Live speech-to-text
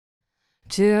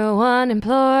Two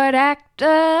unemployed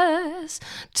actors,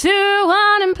 two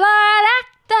unemployed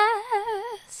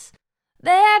actors.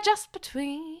 They're just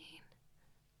between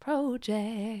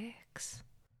projects.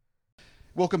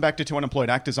 Welcome back to Two Unemployed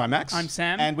Actors. I'm Max. I'm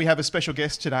Sam. And we have a special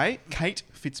guest today, Kate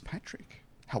Fitzpatrick.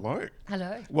 Hello.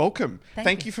 Hello. Welcome.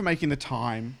 Thank you. you for making the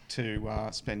time to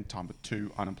spend time with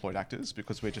two unemployed actors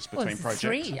because we're just between it's projects.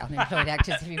 three unemployed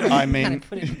actors. If you really I kind mean, of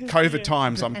put it. COVID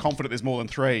times, I'm confident there's more than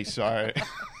three, so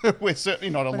we're certainly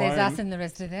not Well, alone. there's us and the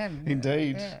rest of them.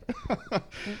 Indeed. Yeah.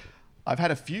 I've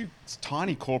had a few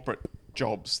tiny corporate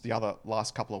jobs the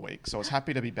last couple of weeks, so I was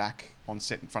happy to be back on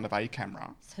set in front of a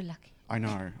camera. So lucky. I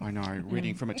know.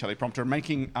 Reading from a teleprompter and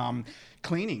making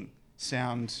cleaning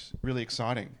sound really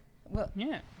exciting. Well,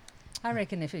 Yeah. I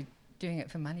reckon if you're doing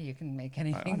it for money, you can make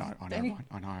anything.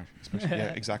 I know. Especially,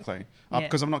 yeah, exactly. Yeah.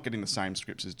 Because I'm not getting the same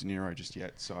scripts as De Niro just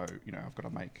yet, so I've got to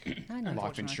make I know.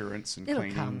 life insurance and It'll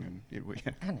cleaning come.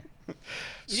 and I know. It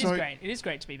is great. It is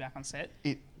great to be back on set.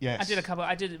 Yes.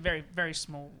 I did a very, very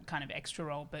small kind of extra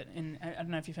role, but I don't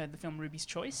know if you've heard the film Ruby's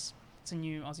Choice. It's a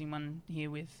new Aussie one here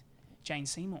with Jane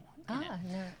Seymour in it.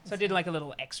 No. So I did like a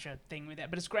little extra thing with that,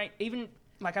 but it's great. Even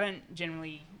like I don't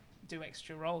generally do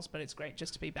extra roles, but it's great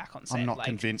just to be back on set. I'm not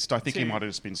convinced. I think he to- might have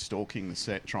just been stalking the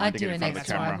set, trying I'd to do get in an front of the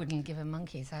extra. camera. I wouldn't give a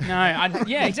monkey. So. No,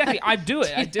 yeah, exactly. I do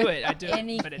it. But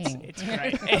Anything. it's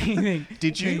great. Anything.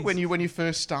 Did you, when you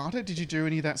first started, did you do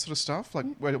any of that sort of stuff? Like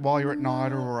while you were at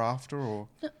NIDA or after, or?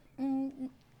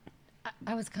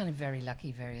 I was kind of very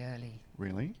lucky very early.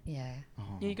 Really? Yeah. Oh.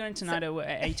 Yeah, you going to NIDA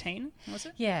at 18, was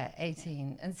it? Yeah,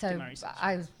 18. And so Did my research.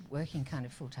 I was working kind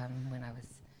of full time when I was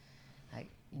like,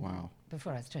 Wow.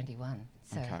 before I was 21.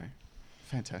 So Okay.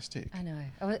 Fantastic. I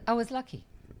know. I was lucky.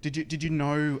 Did you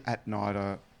know at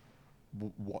NIDA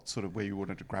what sort of where you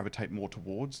wanted to gravitate more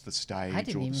towards, the stage I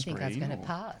didn't or the even screen? think I was going to or-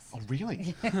 pass. Oh,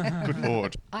 really? Good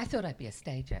Lord. I thought I'd be a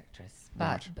stage actress,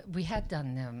 but we had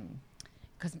done,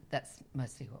 because that's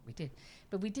mostly what we did,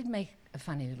 but we did make a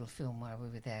funny little film while we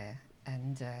were there,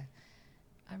 and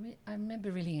I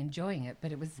remember really enjoying it,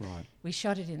 but it was, Right. we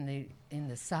shot it in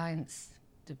the science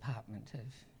department of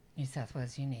New South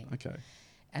Wales Uni, Okay.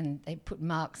 and they put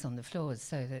marks on the floors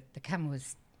so that the camera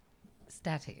was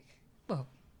static, well,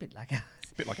 a bit like ours.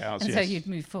 A bit like ours, And yes. so you'd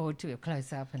move forward to a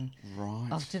close-up and Right.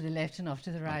 off to the left and off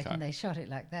to the right, Okay. and they shot it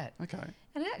like that. Okay.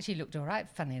 And it actually looked all right,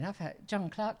 funny enough. John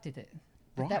Clark did it.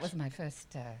 But Right. that was my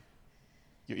first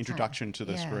Your introduction to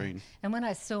the yeah. screen. And when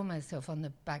I saw myself on the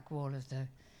back wall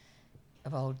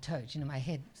of Old Toad, my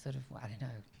head sort of, I don't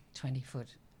know, 20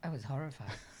 foot, I was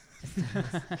horrified.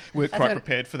 We're I quite thought-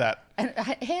 prered for that. And I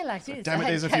had hair like this. damn it, I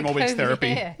had there's a few more weeks COVID therapy.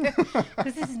 hair.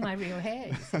 Because this is my real hair.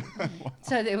 You see.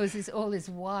 So there was all this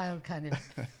wild kind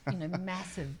of,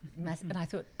 massive, and I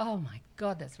thought, oh my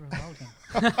God, that's revolting.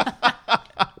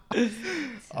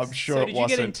 I'm sure So it did you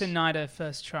wasn't. get into NIDA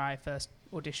first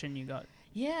audition you got?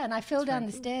 Yeah, and I fell down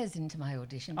the cool. stairs into my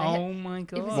audition. They Oh my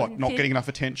God. was What, in not theatre- getting enough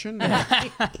attention?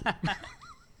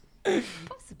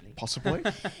 Possibly. Possibly.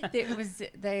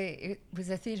 It was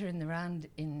a theatre in the Round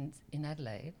in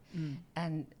Adelaide,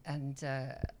 and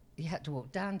you had to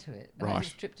walk down to it. And I Right.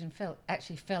 just tripped and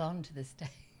actually fell onto the stage.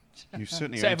 You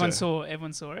certainly So earned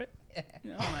everyone saw it?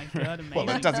 Oh my God, amazing. Well,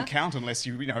 that doesn't count unless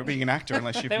you being an actor,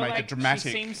 unless you They were make like, it dramatic.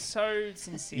 She seems so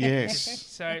sincere. Yes.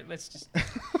 So let's just...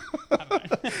 I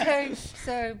don't know.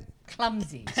 so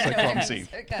clumsy. So clumsy.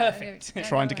 Perfect.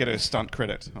 Trying to get a stunt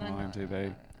credit on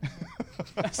IMDb.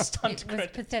 Stunt It was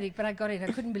credit. pathetic, but I got in.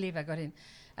 I couldn't believe I got in,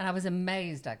 and I was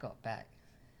amazed I got back.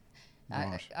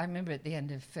 Right. I remember at the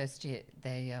end of first year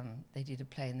they did a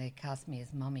play and they cast me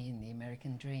as Mummy in The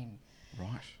American Dream.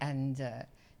 Right. And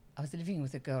I was living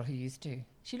with a girl who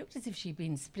she looked as if she'd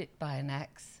been split by an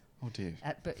axe. Oh dear.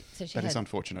 But so That is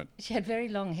unfortunate. she had very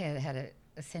long hair that had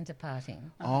a centre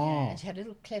parting. Oh. And she had a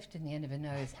little cleft in the end of her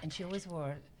nose, and she always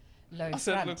wore a low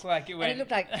So it front. looked like it And went... it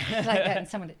looked like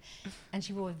that, and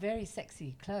she wore very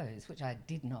sexy clothes, which I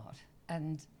did not.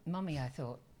 And Mommy, I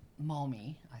thought,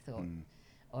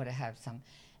 ought to have some.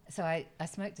 So I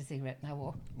smoked a cigarette and I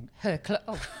wore her clothes.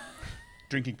 Oh,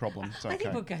 Drinking problem. It's okay. I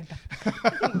think we'll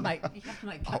go back. You have to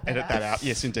cut I'll edit that out.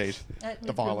 Yes, indeed.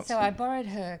 The violence. So I borrowed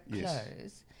her Yes.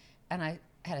 clothes, and I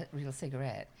had a real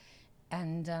cigarette,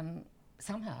 and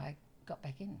somehow I got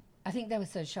back in. I think they were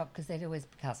so shocked because they'd always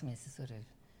cast me as the sort of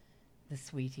the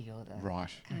sweetie or the Right.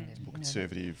 kind of More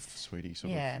conservative, sweetie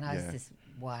sort yeah, of. and I was this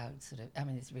wild sort of. I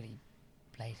mean, it's really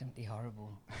blatantly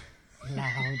horrible,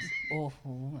 loud,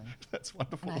 awful, and That's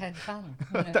wonderful. I had fun.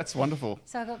 That's wonderful.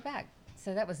 So I got back.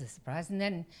 So that was a surprise. And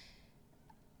then,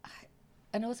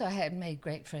 also I had made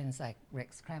great friends like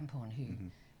Rex Crampon,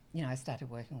 who, I started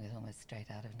working with almost straight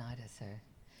out of NIDA. So,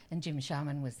 And Jim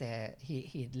Sharman was there. He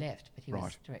had left, but he was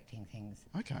Right. directing things.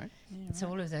 Okay. So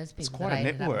all of those people quite that a I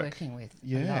ended up network. working with a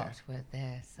Yeah. lot were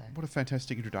there. So What a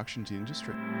fantastic introduction to the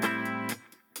industry.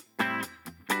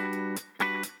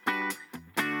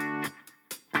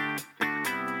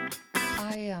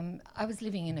 I was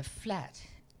living in a flat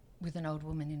with an old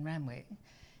woman in Ramwick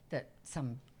that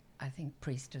some, I think,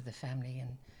 priest of the family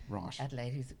in Right.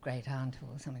 Adelaide, who's a great aunt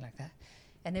or something like that.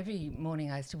 And every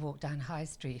morning I used to walk down High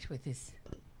Street with this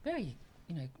very,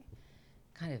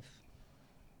 kind of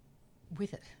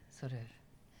with it sort of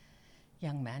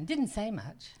young man. Didn't say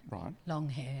much, Right. long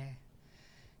hair,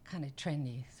 kind of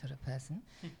trendy sort of person.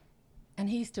 And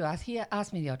he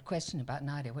asked me the odd question about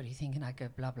NIDA, what do you think? And I go,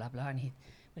 blah, blah, blah. And what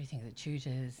do you think of the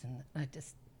tutors? And I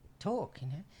just talk,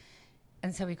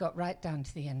 And so we got right down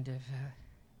to the end of,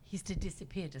 he used to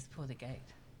disappear just before the gate.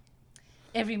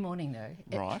 Every morning,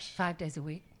 though. Right. 5 days a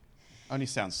week. Only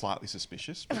sounds slightly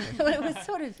suspicious. But Well, it was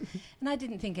sort of, and I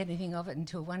didn't think anything of it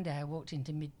until one day I walked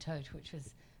into Mid-Tote, which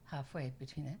was halfway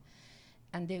between there,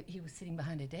 and he was sitting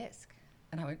behind a desk.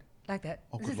 And I went, like that.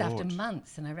 Oh, This good is after Lord.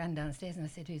 months. And I ran downstairs and I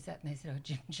said, who's that? And they said, oh,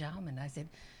 Jim Sharman. I said,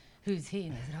 who's he?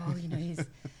 And they said,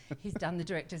 he's done the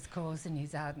director's course and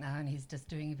he's out now and he's just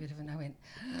doing a bit of it. And I went,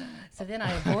 so then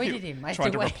I avoided him. I trying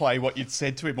said, to "Wait." replay what you'd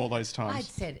said to him all those I'd times.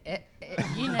 said,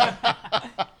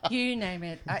 you name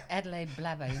it, Adelaide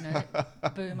Blabber,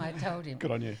 boom, I told him.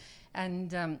 Good on you.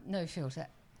 And no filter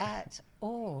at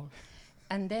all.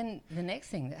 And then the next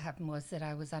thing that happened was that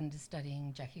I was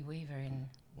understudying Jackie Weaver in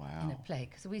a play,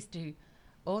 because we used to do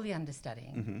all the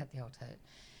understudying at the Old Tote,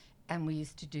 and we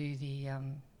used to do the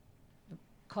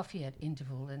coffee at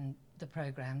interval and the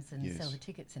programs and sell the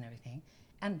tickets and everything.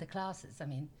 And the classes,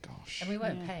 Gosh. and we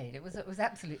weren't paid. It was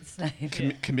absolute slave.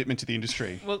 Commitment to the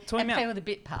industry. Well, talking And pay about all the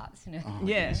bit parts, Oh,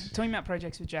 yeah, yes. talking about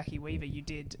projects with Jackie Weaver, you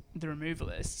did The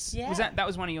Removalists. Yeah. Was that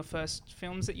was one of your first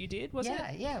films that you did? Was it?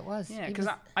 Yeah, it was. Yeah, It because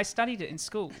was- I studied it in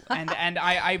school, and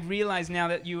I realise now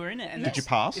that you were in it. And Did you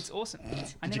pass? It's awesome.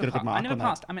 Did you get a good mark I never on that?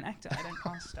 passed. I'm an actor. I don't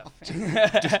pass stuff.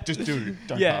 just do.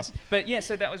 Don't yeah, pass. but yeah,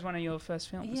 so that was one of your first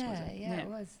films. was Yeah, it? it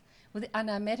was. Well, and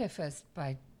I met her first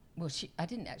I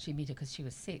didn't actually meet her because she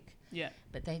was sick, Yeah.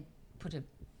 but they put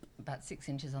about 6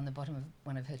 inches on the bottom of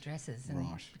one of her dresses, and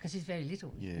Right. because she's very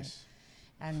little. Yes.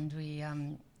 And we,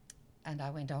 and I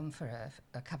went on for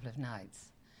a couple of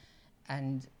nights,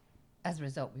 and as a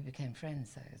result, we became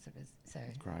friends. So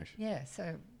Great. yeah.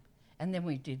 So, and then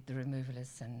we did The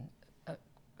Removalists and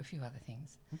a few other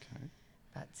things. Okay.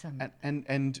 But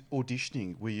And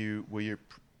auditioning, were you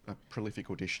a prolific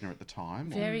auditioner at the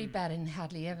time? or- very bad and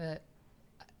hardly ever.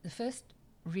 The first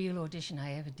real audition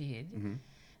I ever did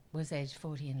was age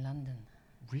 40 in London.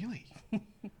 Really?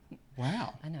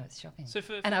 Wow. I know, it's shocking. So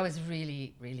for and I was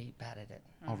really, really bad at it.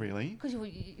 Oh, really? Because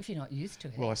if you're not used to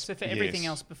it. Well, so for everything yes.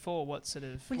 else before, what sort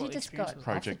of Well, you what just experience got was it?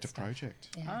 Project to offered stuff. project.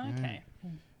 Yeah. Oh, okay.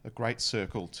 A great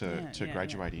circle to Yeah.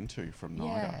 graduate into from NIDA,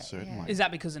 Yeah, certainly. Is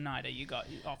that because of NIDA you got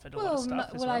offered a lot of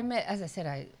stuff as well? I met, as I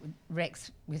said,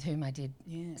 Rex, with whom I did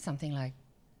Yeah. something like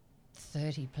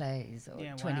 30 plays or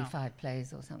Yeah, wow. 25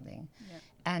 plays or something, Yeah.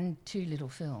 and 2 little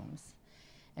films.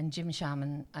 And Jim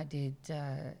Sharman, I did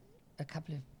a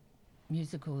couple of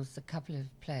musicals, a couple of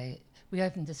We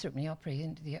opened the Sripney Opry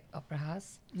into the Opera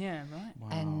House, Yeah, right. Wow.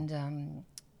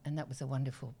 and that was a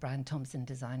wonderful. Brian Thompson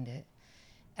designed it,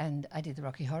 and I did the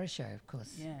Rocky Horror Show, of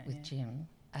course, Yeah, with yeah. Jim,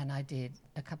 and I did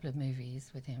a couple of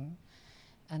movies with him,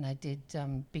 and I did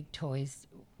Big Toys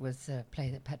was a play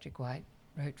that Patrick White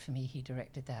wrote for me. He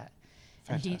directed that,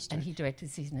 Fantastic. and he directed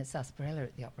Season at Sarsaparilla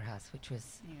at the Opera House, which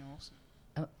was Yeah,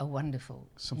 awesome. a wonderful.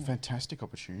 Some fantastic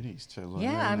opportunities to learn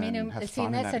Yeah, I mean, and have see, fun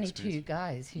and in that's that only experience. 2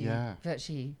 guys who Yeah.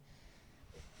 virtually,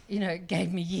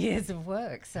 gave me years of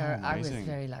work. So Oh, I was amazing.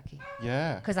 very lucky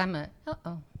Yeah. because I'm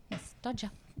yes,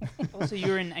 Dodger. Also, you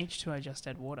were in H2O Just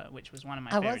Dead Water, which was one of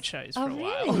my I favourite was? shows Oh, for a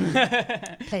while. really?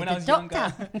 Played when I the was doctor.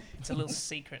 younger. It's a little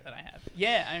secret that I have.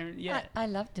 Yeah, yeah. I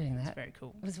love doing It's that. very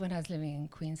cool. It was when I was living in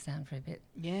Queenstown for a bit,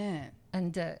 Yeah.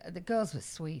 and the girls were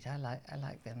sweet. I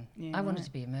like them. Yeah, I wanted right.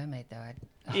 to be a mermaid though.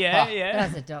 Yeah, But yeah.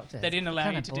 as a doctor, They didn't allow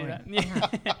kinda you to do boring.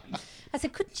 that. Yeah. I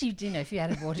said, couldn't you, if you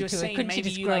added water You're to it, saying couldn't you maybe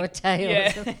just you grow like- a tail? or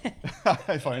Yeah. something?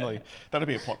 If only. That'd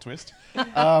be a plot twist.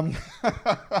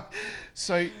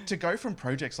 So to go from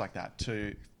projects like that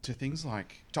to things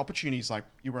like, to opportunities like,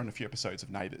 you were on a few episodes of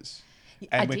Neighbours.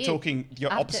 And I we're did. talking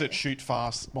your After- opposite shoot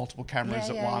fast, multiple cameras Yeah,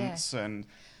 at yeah, yeah. once. And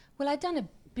Well, I'd done a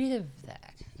bit of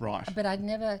that. right. But I'd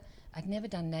never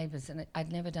done Neighbours, and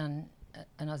I'd never done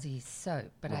an Aussie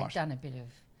soap, but Right. I'd done a bit of,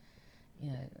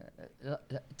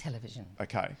 television.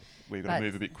 Okay. We're going But- to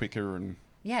move a bit quicker and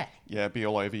Yeah. be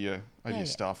all over your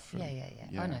stuff. Yeah,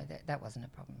 and- yeah. Oh no, that wasn't a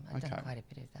problem. I'd Okay. done quite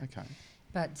a bit of that. Okay.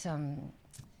 But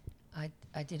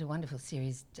I did a wonderful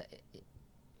series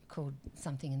called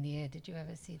Something in the Air. Did you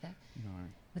ever see that? No.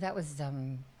 Well, that was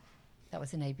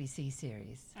an ABC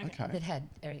series Okay. that had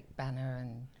Eric Banner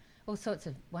and all sorts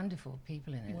of wonderful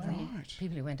people in it. Wow. I mean, Right.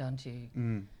 people who went on to,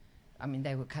 I mean,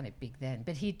 they were kind of big then.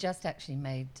 But he just actually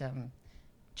made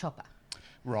Chopper.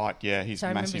 Right, yeah, his So I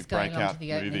remember massive us going along breakout to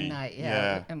the opening movie. night.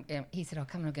 Yeah. And he said, "Oh,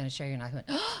 come on, I'm going to show you." And I went,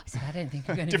 "Oh," I said, "I don't think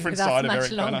you're going to be Different with side us of much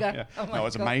Eric longer." Banner. Yeah. Oh my No, it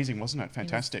was God. amazing, wasn't it? He was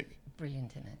Fantastic.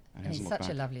 brilliant in it. And And hasn't he's looked such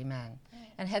a back. lovely man.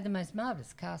 And had the most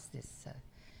marvellous cast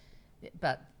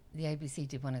but the ABC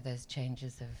did one of those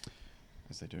changes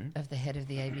As they do. of the head of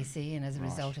the ABC, and as a Right.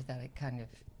 result of that, it kind of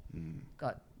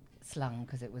got slung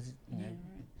because it was Yeah,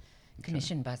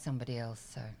 commissioned by somebody else.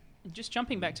 So Just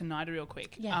jumping back to NIDA real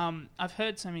quick. Yeah. I've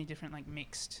heard so many different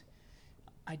mixed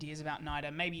ideas about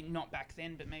NIDA. Maybe not back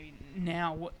then, but maybe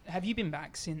now. Have you been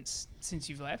back since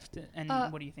you've left? And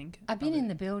what do you think? I've been of in it?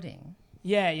 the building.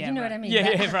 Yeah, You know right. what I mean?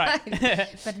 Yeah, right.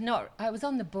 But not. I was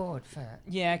on the board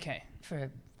Yeah, okay.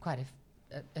 for quite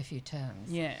a few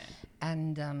terms. Yeah.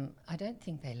 And I don't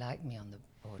think they liked me on the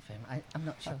board for him. I'm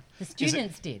not sure. The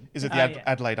students did. Is it Oh, the yeah.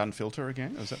 Adelaide Unfilter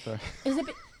again? Or is that the?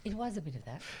 It was a bit of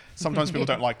that. Sometimes people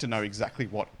don't like to know exactly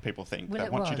what people think. Well, They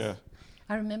it want you was. to.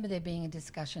 I remember there being a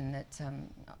discussion at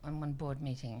on one board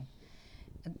meeting.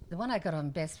 And the one I got on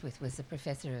best with was the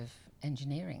professor of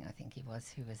engineering, I think he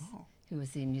was, who was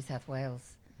the New South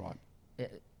Wales Right.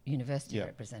 university Yeah.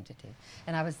 representative,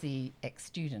 and I was the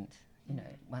ex-student.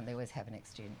 One they always have an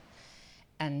ex-student.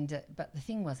 And but the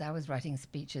thing was, I was writing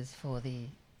speeches for the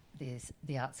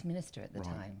arts minister at the Right.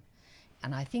 time,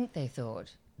 and I think they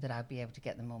thought that I'd be able to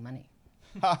get them more money.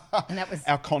 And that was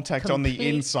Our contact on the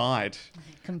inside.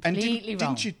 And completely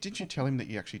wrong. didn't you tell him that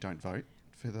you actually don't vote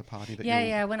for the party that Yeah, you?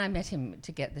 yeah. When I met him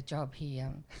to get the job, he,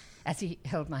 as he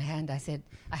held my hand, I said,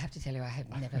 "I have to tell you, I have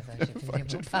never voted for the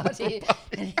Liberal Party."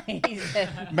 And he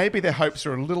said, Maybe their hopes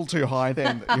are a little too high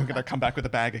then that you're going to come back with a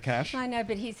bag of cash. "I know,"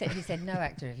 but he said, "No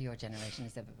actor of your generation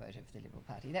has ever voted for the Liberal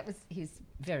Party." He's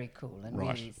very cool and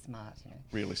Right. really smart,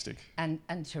 Realistic. and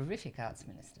terrific arts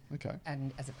minister. Okay.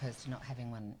 And as opposed to not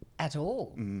having one at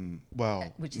all,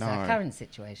 Well, which is no. our current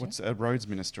situation. What's a roads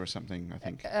minister or something? I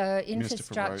think. Minister for Road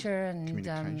Infrastructure and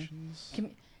Communications.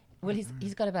 well,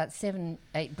 he's got about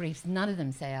 7-8 briefs. None of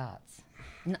them say arts,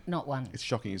 not one. It's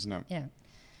shocking, isn't it? Yeah.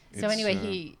 So It's,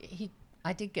 anyway,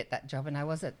 I did get that job, and I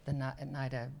was at the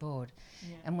NIDA board,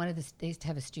 Yeah. and they used to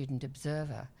have a student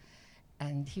observer,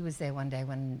 and he was there one day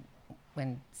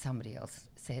when somebody else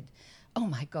said, "Oh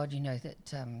my God, you know that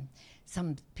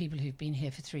some people who've been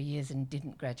here for 3 years and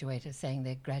didn't graduate are saying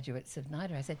they're graduates of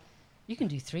NIDA." I said, "You can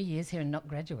do 3 years here and not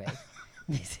graduate."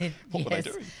 And they said, What were they "Yes."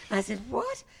 doing? I said,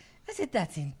 "What?" I said,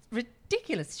 "That's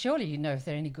ridiculous. Surely you know if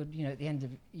they're any good, at the end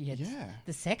of Yeah.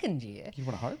 the second year." You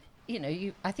want to hope?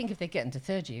 I think if they get into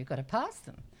third year, you've got to pass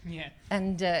them. Yeah.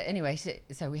 And anyway,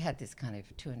 so we had this kind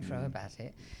of to and fro about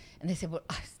it. And they said, "Well,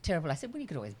 it's terrible." I said, "Well, you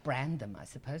could always brand them, I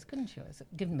suppose, couldn't you? I said,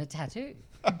 give them a tattoo."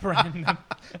 Brand them.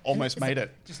 Almost made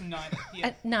it. Just NIDA.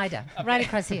 Yeah. NIDA, right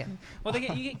across here. Well,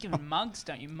 you get given mugs,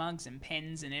 don't you? Mugs and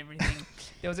pens and everything.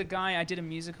 There was a guy I did a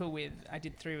musical with. I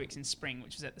did 3 weeks in spring,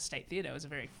 which was at the State Theatre. It was a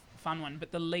very fun one.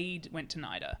 But the lead went to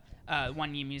NIDA,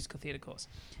 1-year musical theatre course,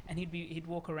 and he'd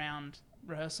walk around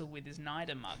rehearsal with his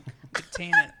NIDA mug with tea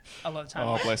in it a lot of the time.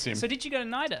 Oh, bless him. So did you go to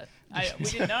NIDA? We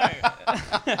didn't know.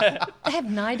 They have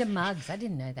NIDA mugs. I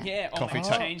didn't know that. Yeah,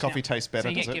 Coffee coffee tastes better, So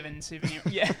you does get it? given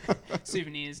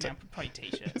souvenirs now, probably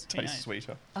t-shirts. Who Tastes knows?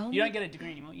 sweeter. Oh, You don't get a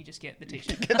degree anymore. You just get the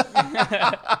t-shirt.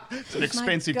 It's an my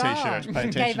expensive God. T-shirt. Pay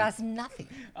Gave attention. us nothing.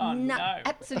 Oh, no.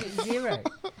 Absolute zero.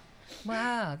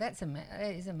 Wow, that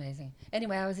is amazing.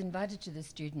 Anyway, I was invited to the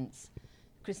students'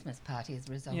 Christmas party as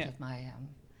a result Yeah. of my...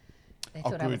 they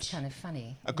Oh, thought I was good. kind of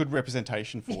funny. A good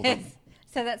representation for Yes. them.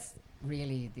 So that's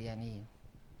really the only...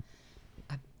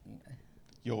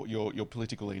 Your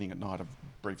political leaning at night,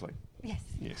 briefly. Yes.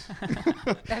 Yes.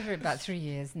 Over about 3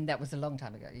 years, and that was a long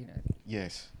time ago,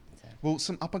 Yes. So. Well,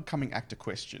 some up-and-coming actor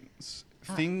questions.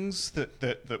 Things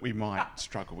that we might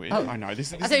struggle with. Oh. I know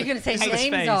this. I thought you were going to say This is the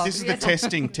names space. of... This is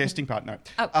the testing part. No.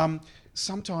 Oh.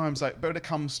 Sometimes, but when it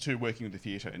comes to working with the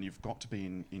theatre, and you've got to be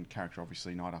in character,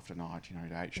 obviously, night after night.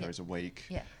 8 shows a week.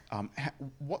 Yeah.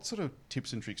 What sort of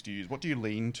tips and tricks do you use? What do you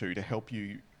lean to help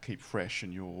you keep fresh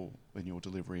in your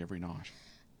delivery every night?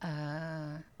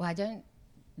 Well, I don't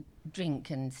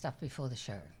drink and stuff before the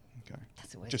show. Okay.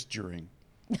 That's a word. Just during.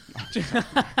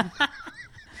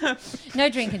 No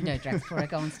drink and no drugs before I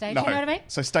go on stage. No. You know what I mean?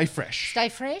 So stay fresh. Stay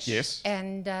fresh. Yes.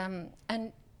 And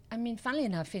I mean, funnily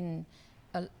enough,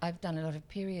 I've done a lot of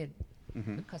period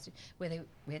costume, where they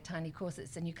wear tiny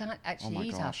corsets, and you can't actually my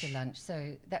eat gosh. after lunch.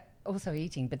 So that also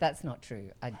eating, but that's not true.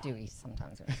 I do eat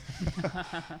sometimes,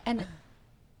 and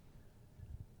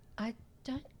I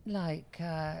don't like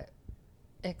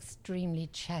extremely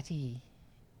chatty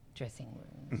dressing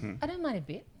rooms. I don't mind a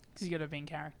bit. Because you got to be in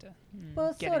character.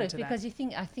 Well, Get sort of, into that.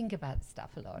 because I think about stuff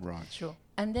a lot. Right. Sure.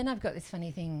 And then I've got this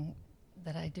funny thing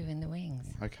that I do in the wings,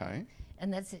 Okay.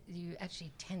 and that's it. You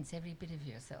actually tense every bit of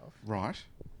yourself Right.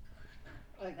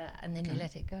 like that, and then you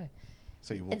let it go.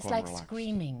 So you walk It's on like relaxed.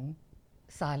 screaming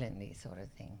silently, sort of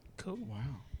thing, Cool. Wow.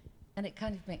 and it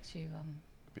kind of makes you.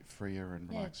 A bit freer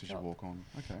and Yeah, relaxed as you drop. walk on.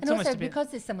 Okay. And almost also a bit-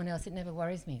 because there's someone else, it never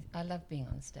worries me. I love being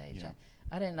on stage. Yeah.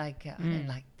 I don't like. I don't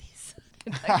like this.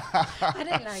 I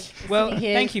don't like. Well, sitting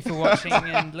here. thank you for watching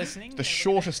and listening. The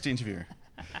shortest interview.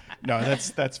 No,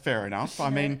 that's fair enough. I You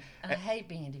know, mean, I hate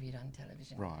being interviewed on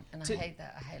television. Right. And To- I hate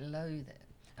that. I loathe it.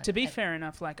 To be I- fair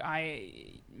enough, like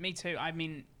me too. I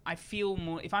mean, I feel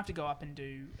more if I have to go up and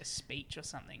do a speech or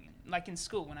something. Like in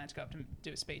school, when I had to go up to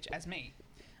do a speech as me,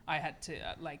 I had to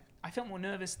I felt more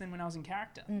nervous than when I was in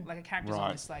character. Like a character's Right.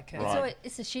 almost like a, Right. So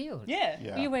it's a shield. yeah,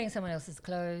 Yeah. You're wearing someone else's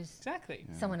clothes. exactly.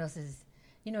 Someone else's.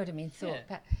 You know what I mean? Thought.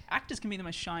 Yeah. Actors can be the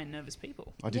most shy and nervous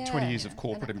people. I did 20 Yeah. years of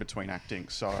corporate in between acting,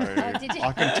 so did you?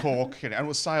 I can talk, and it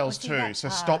was sales see too. that? So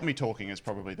stop me talking is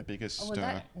probably the biggest. Oh,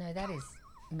 well, that is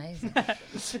amazing.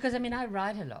 Because I mean, I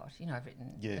write a lot. You know, I've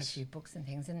written a Yes. few books and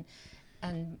things, and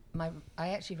I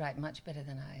actually write much better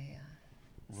than I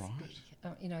Right.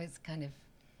 speak. You know, it's kind of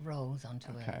rolls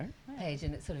onto Okay. a page,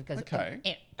 and it sort of goes. Okay.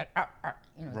 You know, it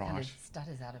kind Right. of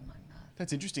stutters out of my mouth.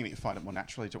 That's interesting that you find it more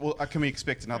naturally. Well, can we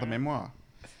expect another memoir?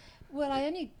 Well, I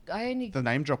only The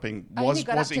name dropping I only was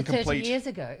got up to incomplete. 30 years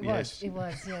ago. Yes. It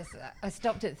was, yes. I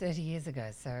stopped it 30 years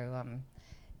ago, so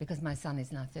because my son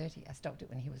is now 30. I stopped it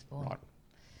when he was born. Right.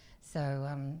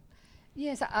 So,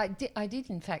 yes, I did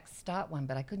in fact start one,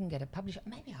 but I couldn't get a publisher.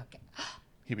 Maybe I'll get...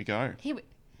 Here we go. Here we,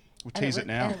 We'll and tease was, it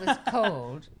now. And it was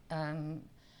called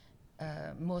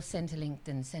More Centrelink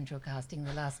Than Central Casting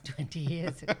the Last 20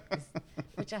 years,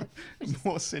 which is,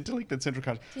 More Centrelink than Central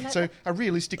Card. you know So that- a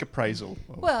realistic appraisal.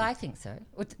 well, I think so.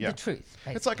 Yeah. The truth,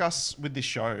 basically. It's like us with this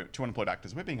show, Two Unemployed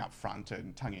Actors. We're being upfront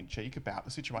and tongue-in-cheek about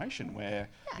the situation where,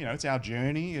 it's our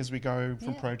journey as we go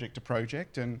from Yeah. project to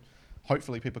project, and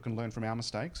hopefully people can learn from our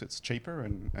mistakes. It's cheaper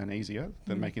and easier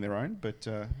than making their own, but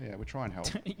we try and help.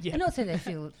 Yeah. And also they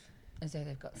feel as though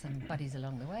they've got some buddies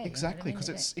along the way. Exactly,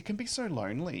 because it can be so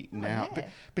lonely now, but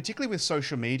particularly with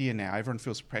social media now, everyone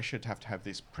feels pressured to have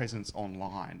this presence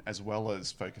online as well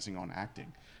as focusing on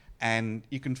acting. And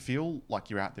you can feel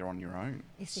like you're out there on your own.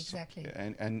 Yes, exactly.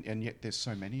 And yet there's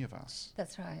so many of us.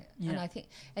 That's right. Yeah. And I think,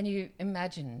 and you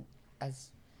imagine as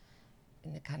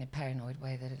in the kind of paranoid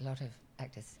way that a lot of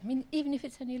actors, I mean, even if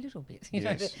it's only a little bit, you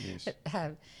know, Yes, that,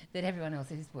 yes. that everyone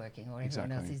else is working or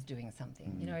everyone else Exactly. is doing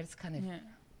something. You know, it's kind of Yeah.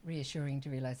 reassuring to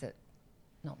realise that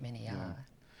not many are.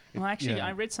 Well, actually, yeah.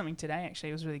 I read something today. Actually,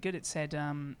 it was really good. It said,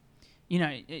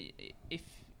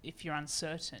 if you're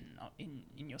uncertain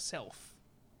in yourself,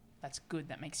 that's good.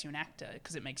 That makes you an actor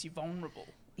because it makes you vulnerable.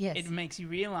 Yes. It makes you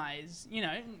realise,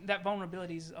 that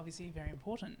vulnerability is obviously very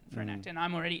important for an actor. And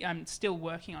I'm still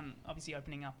working on obviously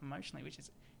opening up emotionally, which is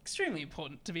extremely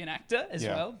important to be an actor as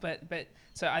Yeah. well. But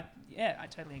so I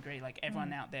totally agree. Like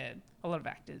everyone out there, a lot of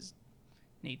actors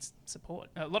needs support.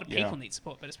 A lot of Yeah. people need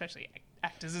support, but especially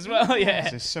actors as well. Yeah.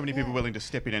 There's so many people willing to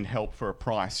step in and help for a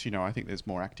price. I think there's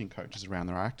more acting coaches around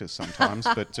than actors sometimes,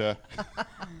 but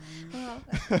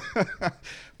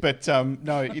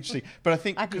no, interesting. But I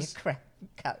think I'd be a 'cause- crap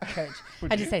coach.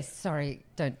 Would I'd just you? say, sorry,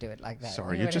 don't do it like that.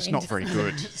 sorry, You know you're what I just mean? not very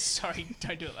good. Sorry,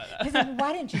 don't do it like They that. said,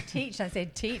 why don't you teach? And I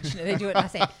said, teach. And they do it. And I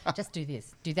say, just do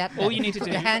this, do that. All you need to Put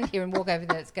do- your hand here and walk over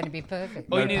there. It's going to be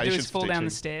perfect. All No you need to do patience is for fall down teaching.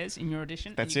 the stairs in your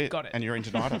audition. That's and it. you've got it. And you're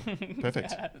into NIDA.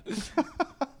 Perfect.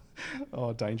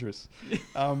 Oh, dangerous.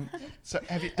 So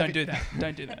Don't do that.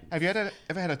 Don't do that. Have you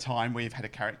ever had a time where you've had a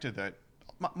character that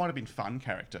might have been fun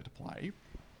character to play,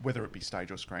 whether it be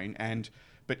stage or screen,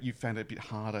 but you found it a bit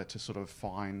harder to sort of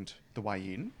find the way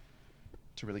in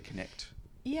to really connect?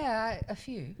 Yeah, a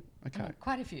few. Okay.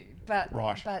 Quite a few. But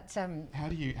Right. But How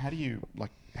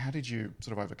did you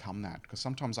sort of overcome that? Because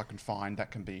sometimes I can find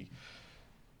that can be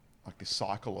like this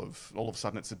cycle of all of a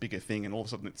sudden it's a bigger thing and all of a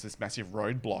sudden it's this massive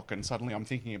roadblock and suddenly I'm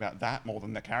thinking about that more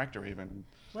than the character even.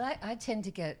 well, I tend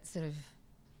to get sort of,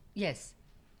 yes,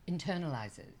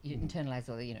 internalise it. You internalise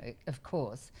all the, of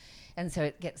course. And so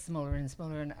it gets smaller and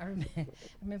smaller. And I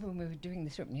remember when we were doing the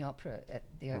Shrewsbury Opera at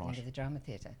the opening Right. of the Drama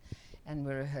Theatre, and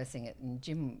we're rehearsing it, and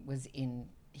Jim was in.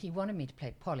 He wanted me to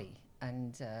play Polly,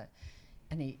 and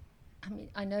he, I mean,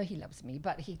 I know he loves me,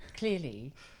 but he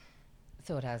clearly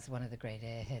thought I was one of the great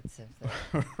airheads of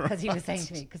the... Because he was saying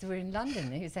to me, because we're in London,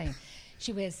 and he was saying,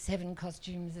 she wears 7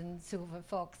 costumes and Silver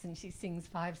Fox, and she sings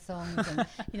 5 songs, and,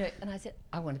 you know, and I said,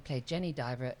 I want to play Jenny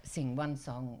Diver, sing 1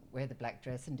 song, wear the black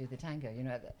dress and do the tango, you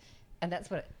know, and that's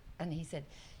what... And he said,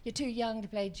 you're too young to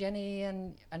play Jenny,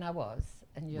 and I was,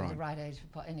 and you're the right age for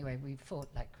pop. Anyway, we fought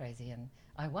like crazy, and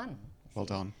I won. Well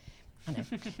done. I know.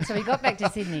 So we got back to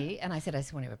Sydney, and I said, I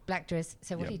just want to wear a black dress.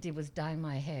 So what Yep. he did was dye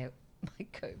my hair, my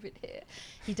COVID hair.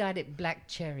 He dyed it black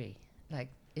cherry, like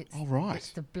it's, Oh, right.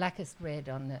 it's the blackest red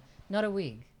on the, not a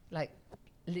wig, like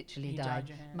literally He dyed dyed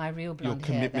your hair. my real Your blonde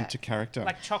hair. commitment that- to character.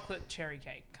 Like chocolate cherry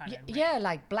cake kind of. yeah,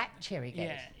 like black cherry cake.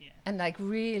 Yeah, yeah. And like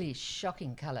really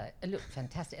shocking colour. It looked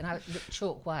fantastic. And I looked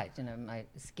chalk white, you know, my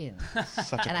skin.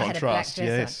 Such a and I had a black contrast.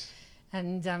 dress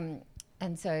Yes. on.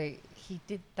 And so he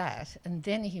did that, and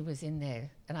then he was in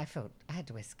there, and I felt I had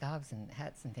to wear scarves and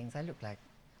hats and things. I looked like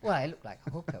a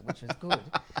hooker, which was good,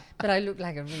 but I looked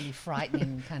like a really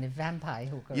frightening kind of vampire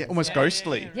hooker. Yeah, as almost Yeah, yeah,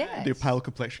 ghostly. yeah. Your pale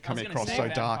complexion I was coming gonna across say so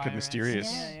dark vampire, and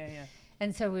mysterious. Yeah. Yeah.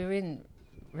 And so we were in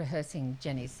rehearsing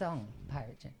Jenny's song,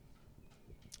 Pirate Jen,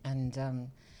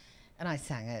 and I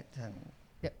sang it.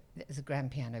 It was a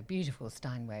grand piano, beautiful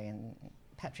Steinway, and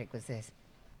Patrick was there,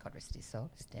 God rest his soul,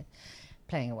 he's dead,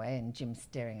 playing away, and Jim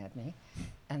staring at me,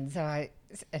 and so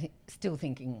still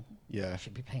thinking, Yeah. I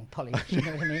should be playing Polly. You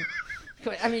know what I mean?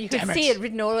 I mean, you could see it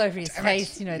written all over his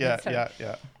face. You know. Yeah, that sort of-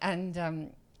 yeah.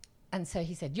 And so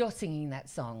he said, "You're singing that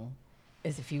song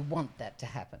as if you want that to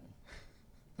happen."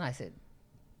 And I said,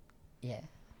 "Yeah." And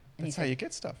he That's how said, you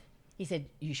get stuff. he said,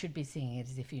 "You should be singing it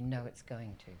as if you know it's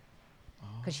going to," Oh.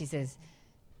 because she says,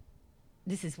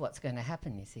 "This is what's going to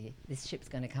happen. You see, this ship's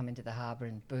going to come into the harbour,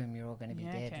 and boom, you're all going to be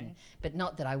Yeah, dead." okay. And, but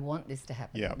not that I want this to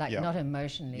happen. Yeah, like yeah. not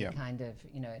emotionally, Yeah. kind of,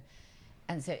 you know.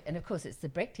 And so, and of course, it's the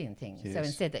Brechtian thing. So Yes.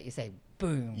 instead that you say,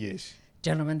 "Boom, Yes.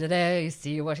 gentlemen, today,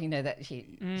 see you watching," that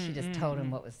she just told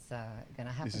him what was going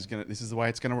to happen. This is the way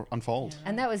it's going to unfold.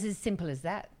 And that was as simple as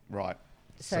that. Right.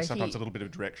 So So sometimes he- a little bit of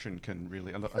direction can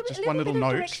really, A just one little bit of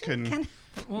note direction can.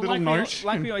 Well, Little note.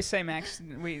 like we always say, Max,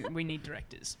 we need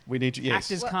directors. We need to,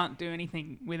 yes. Actors can't do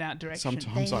anything without direction.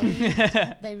 Sometimes They,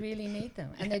 need, they really need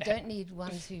them, and they don't need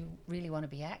ones who really want to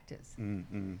be actors. You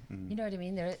know what I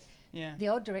mean? Yeah. The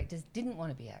old directors didn't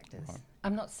want to be actors. Right.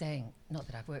 I'm not saying, not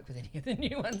that I've worked with any of the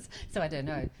new ones, so I don't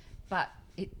know, but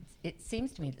it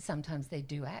seems to me that sometimes they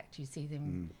do act. You see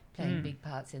them playing big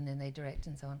parts, and then they direct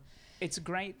and so on. It's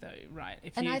great though, right?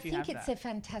 If And you, I if you think have it's that. a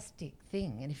fantastic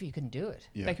thing, and if you can do it.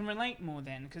 Yeah. They can relate more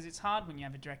then, because it's hard when you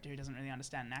have a director who doesn't really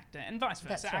understand an actor, and vice versa.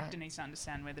 That's right. Actor needs to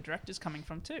understand where the director's coming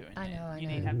from too. And I know, you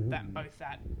I need know. to have that, both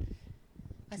that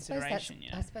I suppose, consideration.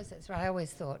 Yeah. I suppose that's right. I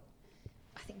always thought,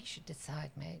 I think you should decide,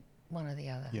 mate, one or the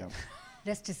other. Yeah.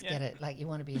 Let's just Yeah. get it like you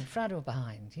want to be in front or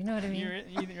behind. You know what I mean?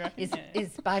 You reckon? Is, Yeah.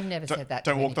 is, I've never said that.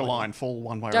 Don't to walk the anybody. line, fall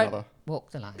one way or Don't another.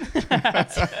 walk the line.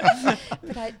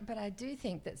 but I do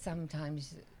think that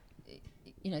sometimes,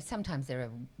 you know, sometimes there are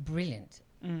brilliant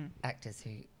actors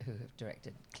who have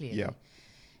directed clearly, Yeah.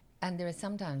 and there are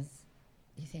sometimes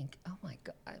you think, oh my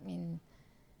God, I mean,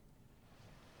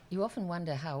 you often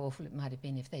wonder how awful it might have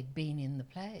been if they'd been in the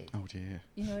play. Oh dear.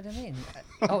 You know what I mean?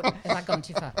 Oh, have I gone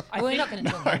too far? Well, we're not going to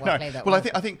talk about what play that Well,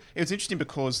 was. I think it was interesting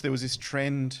because there was this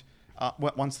trend.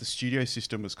 Once the studio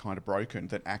system was kind of broken,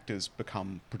 that actors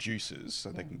become producers, so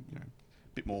they can, you know,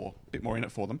 bit more in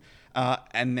it for them.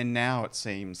 And then now it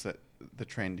seems that the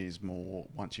trend is more,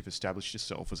 once you've established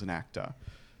yourself as an actor,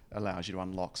 allows you to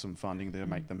unlock some funding to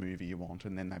make the movie you want,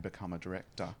 and then they become a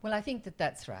director. Well, I think that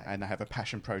that's right. And they have a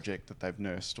passion project that they've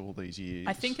nursed all these years.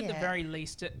 I think at the Yeah. very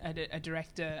least, a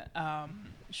director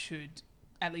should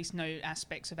at least know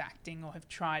aspects of acting or have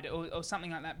tried or something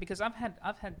like that. Because I've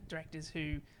had directors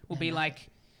who will be like,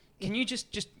 "Can you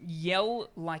just yell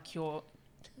like you're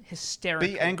hysterical?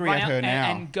 Be angry at her and,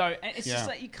 now." and go." And it's Yeah. just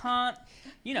like you can't.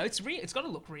 You know, it's real. It's got to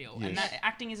look real, and Yes. that,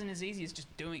 acting isn't as easy as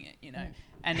just doing it. You know,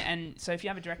 and so if you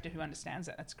have a director who understands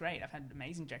that, that's great. I've had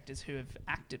amazing directors who have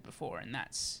acted before, and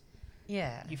that's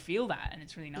Yeah. you feel that, and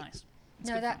it's really nice. It's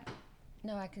No, good that. fun.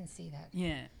 No, I can see that.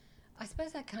 Yeah. I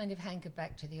suppose I kind of hanker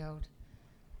back to the old,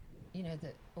 you know,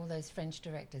 all those French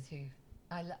directors who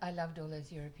I loved all those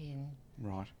European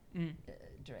Right.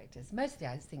 directors. Mostly,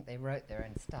 I just think they wrote their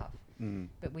own stuff,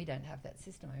 but we don't have that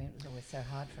system. I mean, it was always so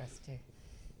hard for us to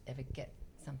ever get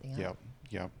something Yep. up.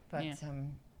 Yep. But Yeah.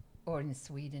 or in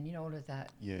Sweden, you know, all of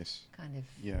that Yes. kind of.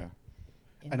 Yeah.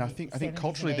 In And I the think 70s and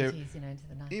culturally they're 80s, you know, into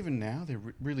the 90s. even now they're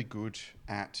really good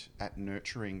at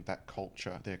nurturing that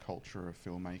culture, their culture of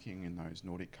filmmaking in those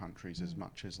Nordic countries as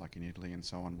much as like in Italy and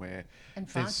so on, where And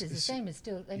France there's is the same. It's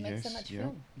still they make so yes, much yeah,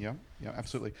 film. Yeah,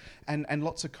 absolutely, and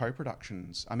lots of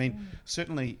co-productions. I mean,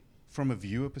 certainly from a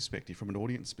viewer perspective, from an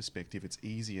audience perspective, it's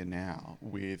easier now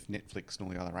with Netflix and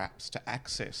all the other apps to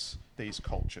access these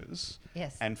cultures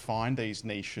Yes. and find these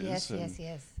niches. Yes, and- yes,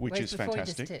 yes. Which Whereas is before you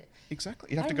fantastic. just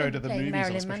Exactly. You have I to go to remember the playing movies on a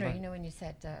Marilyn special Monroe, day. you know, when you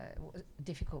said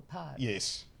difficult part.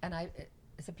 Yes. And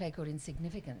it's a play called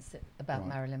Insignificance about Right.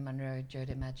 Marilyn Monroe, Joe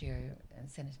DiMaggio,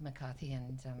 and Senator McCarthy,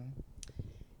 and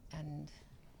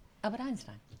Albert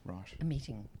Einstein. Right. A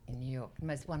meeting in New York, the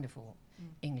most wonderful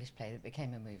English play that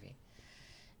became a movie.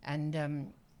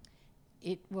 And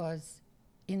it was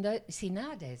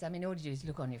nowadays, I mean, all you do is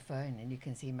look on your phone and you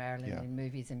can see Marilyn Yeah. in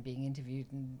movies and being interviewed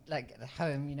and like at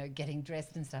home, you know, getting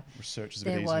dressed and stuff. Research is a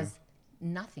bit There easier. was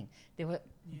nothing. There were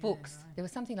books. right. There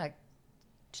was something like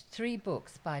 3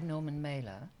 books by Norman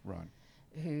Mailer, Right.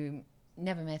 who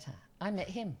never met her. I met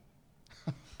him.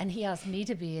 And he asked me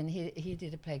to be in, he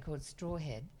did a play called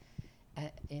Strawhead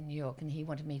in New York, and he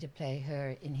wanted me to play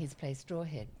her in his play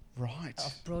Strawhead Right.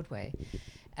 off Broadway.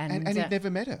 And he'd never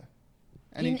met her.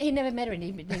 And he never met her, and I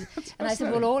said,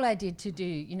 fascinating. well, all I did to do,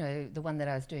 you know, the one that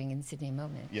I was doing in Sydney and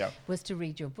Melbourne, Yeah. was to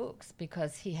read your books,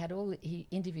 because he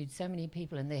interviewed so many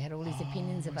people, and they had all these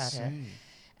opinions I about her. see.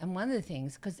 And one of the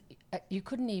things, because you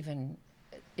couldn't even,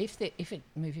 if a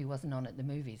movie wasn't on at the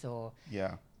movies, or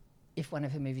Yeah. if one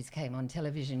of her movies came on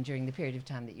television during the period of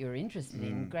time that you were interested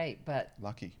in, great, but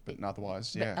Lucky, but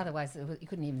otherwise, yeah. otherwise you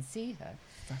couldn't even see her.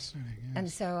 Fascinating. Yes.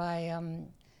 And so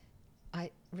I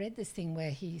read this thing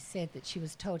where he said that she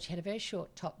was told she had a very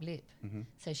short top lip,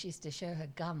 so she used to show her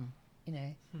gum, you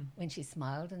know, when she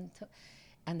smiled,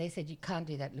 and they said, you can't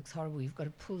do that, it looks horrible, you've got to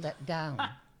pull that down.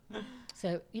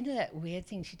 So you know that weird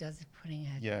thing she does of putting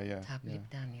her Yeah. top lip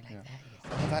down, you like Yeah. that,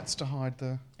 yes. Oh, that's to hide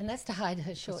the. And that's to hide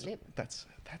her short lip. That's.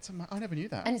 I never knew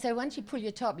that. And so once you pull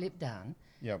your top lip down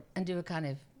Yeah. and do a kind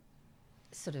of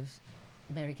sort of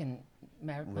American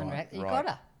Monroe Right. act, you right.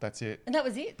 got her. That's it. And that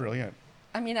was it. Brilliant.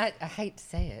 I mean, I hate to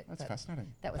say it, That's but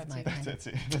fascinating. that was my That's kind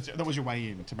of, it. That was your way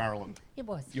in to Marilyn. it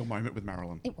was. Your moment with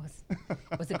Marilyn. It was.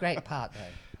 It was a great part, though.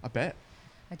 I bet.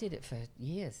 I did it for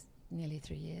years, nearly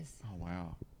 3 years. Oh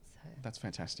wow, So that's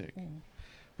fantastic.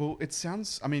 Well, it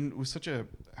sounds. I mean, with such a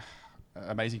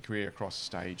amazing career across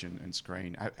stage and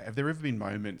screen, have there ever been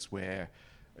moments where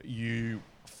you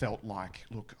felt like,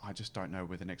 look, I just don't know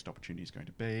where the next opportunity is going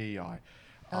to be. I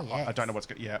yes. don't know what's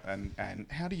going. Yeah, and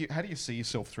how do you see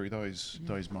yourself through those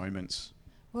moments?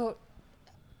 Well,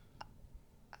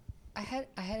 I had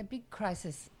a big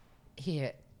crisis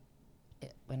here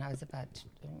when I was about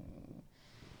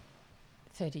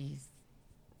 36,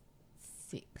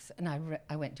 and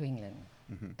I went to England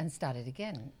and started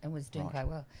again and was doing Right. quite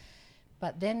well.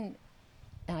 But then,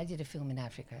 and I did a film in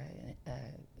Africa, a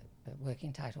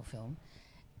working title film,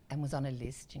 and was on a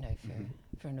list, you know,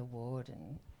 for an award,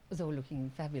 and was all looking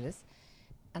fabulous.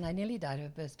 And I nearly died of a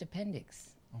burst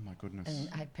appendix. Oh my goodness. And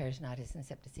I had peritonitis and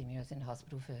septicemia. I was in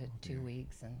hospital for 2 dear.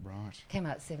 weeks and Right. came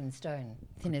out 7 stone,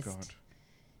 Good God.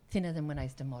 thinner than when I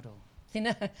used to model.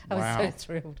 Thinner. I Wow. was so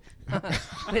thrilled.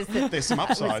 There's some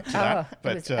upside to that, it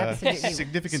but was absolutely-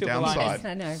 significant Silver lining. downside. Yes,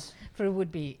 I know. For a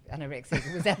would-be anorexic,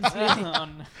 it was absolutely Oh,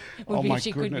 no. Oh would-be, my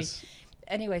she goodness. could be.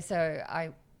 Anyway, so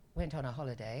I went on a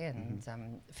holiday and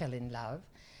fell in love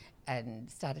and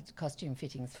started costume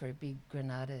fittings for a big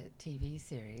Granada TV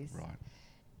series. Right.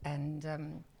 And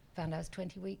found I was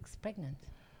 20 weeks pregnant.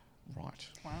 Right.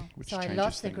 Wow. Which So I changes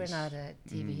lost the things. Granada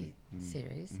TV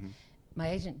series. My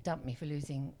agent dumped me for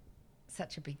losing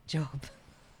such a big job.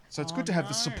 So it's Oh, good to have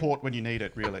the no. support when you need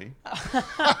it, really.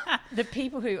 The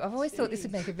people who I've always thought this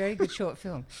would make a very good short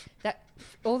film. That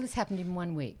all this happened in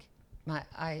 1 week.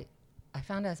 I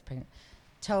found I was pregnant.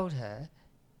 Told her,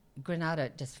 Granada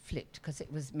just flipped because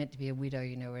it was meant to be a widow,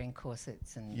 you know, wearing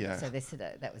corsets, and Yeah. so they said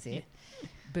that was it.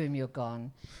 Boom, you're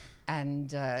gone.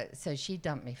 And so she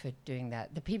dumped me for doing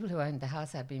that. The people who owned the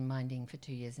house I'd been minding for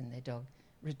 2 years and their dog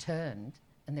returned,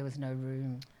 and there was no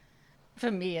room for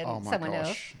me and Oh my someone else,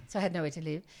 gosh. so I had nowhere to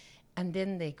live. And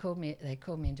then they called me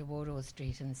into Wardour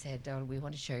Street and said, "Oh, we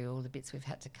want to show you all the bits we've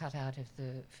had to cut out of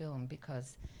the film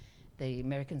because the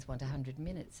Americans want 100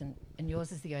 minutes, and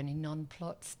yours is the only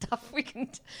non-plot stuff we can."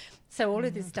 So all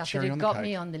of this stuff that cherry on had the got cake.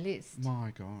 me on the list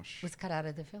My gosh. was cut out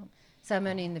of the film. So I'm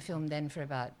only in the film then for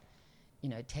about,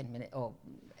 10 minutes or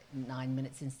 9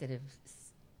 minutes instead of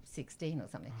 16 or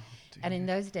something. Oh, And in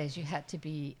those days, you had to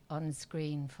be on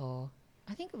screen for,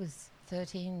 I think it was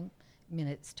 13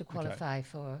 minutes to qualify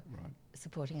for Right.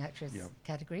 supporting actress Yep.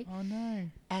 category. Oh, no.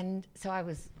 And so I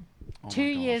was, Oh my 2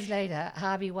 years gosh. later,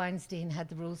 Harvey Weinstein had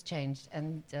the rules changed,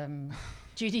 and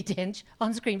Judi Dench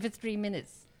on screen for 3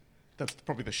 minutes. That's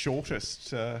probably the shortest.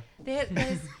 There's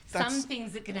some That's-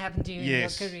 things that can happen to you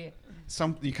Yes. in your career.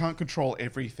 You can't control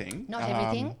everything. Not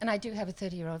everything, and I do have a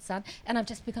 30-year-old son, and I've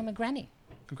just become a granny.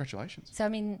 congratulations. So, I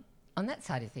mean, on that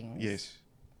side of things, Yes,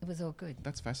 it was all good.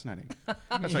 that's fascinating.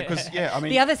 Because I mean,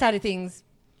 The other side of things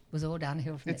was all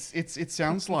downhill from it. it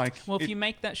sounds like Well, if you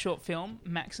make that short film,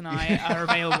 Max and I are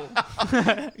available.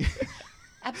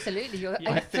 Absolutely. You're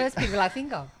the first people I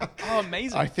think of. Oh,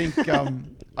 amazing. I think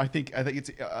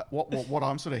it's what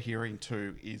I'm sort of hearing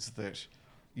too is that,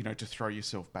 you know, to throw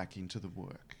yourself back into the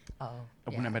work, Oh,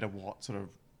 no matter what sort of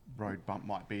road bump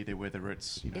might be there, whether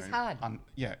it's, you know, It's hard.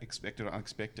 expected or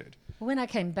unexpected. When I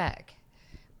came back,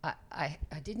 I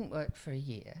didn't work for a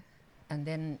year, and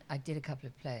then I did a couple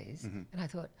of plays, and I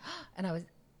thought, and I was,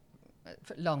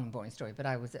 long and boring story, but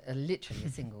I was literally a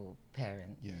single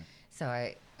parent. Yeah. So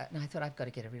I thought I've got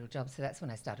to get a real job. So that's when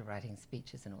I started writing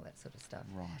speeches and all that sort of stuff.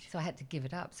 Right. So I had to give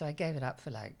it up. So I gave it up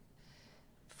for like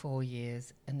 4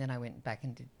 years, and then I went back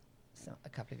and did a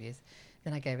couple of years.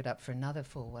 Then I gave it up for another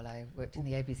 4 while I worked in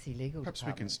the ABC legal Perhaps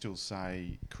department. we can still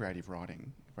say creative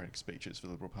writing speeches for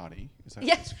the Liberal Party. Is that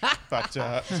Yes. But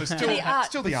so still The arts.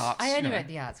 still the arts. I only you know. wrote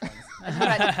the arts ones. I didn't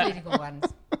write the political ones.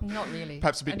 Not really.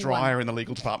 Perhaps a bit Only drier one. in the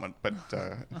legal department, but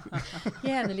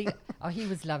Yeah, and the legal. Oh, he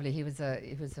was lovely. He was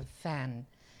a fan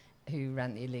who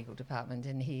ran the legal department,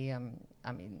 and he.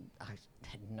 I mean, I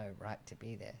had no right to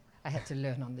be there. I had to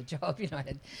learn on the job. You know, I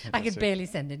could Fantastic. barely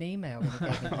send an email when he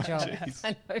gave me the job. Jeez.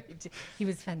 I know, he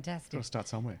was got fantastic. to start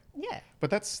somewhere. Yeah.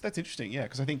 But that's interesting, yeah,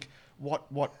 because I think what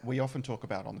we often talk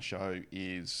about on the show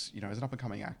is, you know, as an up and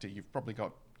coming actor, you've probably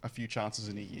got a few chances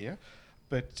in a year,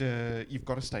 but you've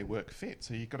got to stay work fit.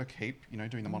 So you've got to keep, you know,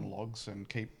 doing the monologues and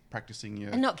keep practicing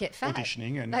your And not get fat.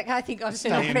 auditioning and Like I think I've been stay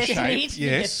in operating shape, eat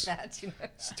yes. to get fat. You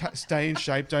know. stay in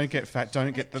shape. Don't get fat.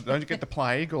 Don't get the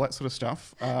plague. All that sort of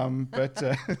stuff. But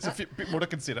it's a bit more to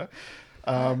consider.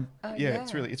 Yeah,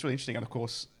 it's really interesting. And of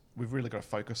course, we've really got to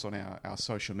focus on our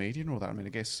social media and all that. I mean, I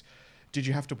guess, did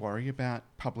you have to worry about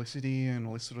publicity and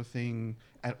all this sort of thing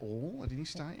at all at any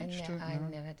stage? And yeah, to- I've no?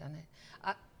 never done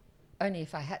it. Only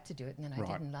if I had to do it, and then I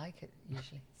Right. didn't like it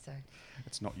usually. So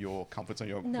It's not your comfort zone.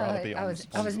 You'd no, rather be I on, was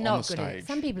on, on not the good at it. stage.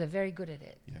 Some people are very good at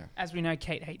it. Yeah. As we know,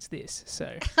 Kate hates this,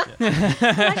 so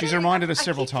She's reminded us I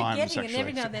several keep times, forgetting, and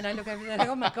every actually. now and then I look over there and I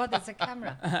go, oh my God, there's a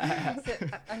camera. So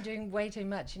I'm doing way too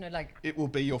much, you know, like It will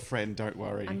be your friend, don't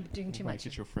worry. I'm doing We'll too make much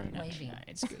it your friend. waving no,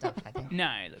 it's good. stuff, I think.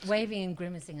 no. it looks- Waving and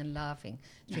grimacing and laughing.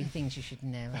 3 things you should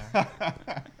never.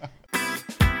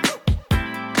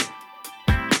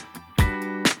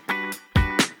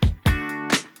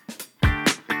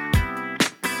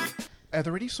 Are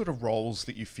there any sort of roles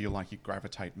that you feel like you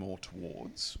gravitate more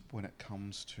towards when it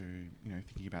comes to, you know,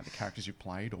 thinking about the characters you've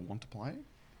played or want to play?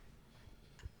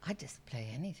 I just play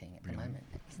anything at the Really? moment.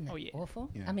 Isn't that Oh, yeah. awful?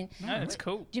 Yeah. I mean, No, it's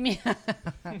cool. do you mean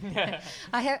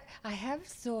I have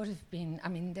sort of been. I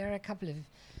mean, there are a couple of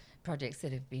projects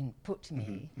that have been put to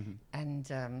me, and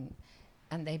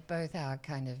they both are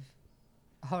kind of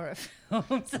horror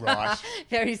films, Right.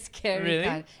 very scary. Really?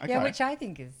 Kind. Okay. Yeah, which I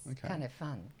think is Okay. kind of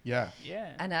fun. Yeah,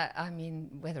 Yeah. And I mean,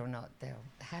 whether or not they'll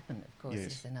happen, of course, Yes.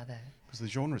 is another. because the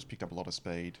genre has picked up a lot of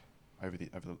speed over the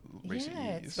recent Yeah,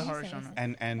 years. it's The horror amazing, genre.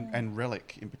 isn't it? And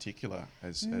Relic in particular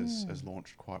has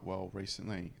launched quite well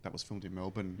recently. That was filmed in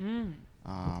Melbourne.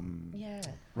 Yeah.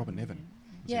 Robin Nevin.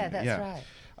 was Yeah, in it, that's right.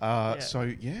 Yeah. So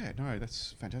yeah, no,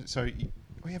 that's fantastic. So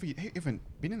you haven't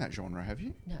been in that genre, have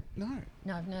you? No, No,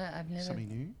 no, I've never. something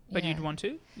new. But yeah. you'd want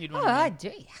to? You'd Oh, want to? I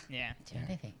do. Yeah. Do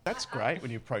anything. That's great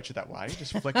when you approach it that way.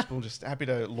 Just flexible, just happy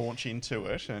to launch into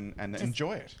it and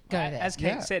enjoy it. Go there. As Kate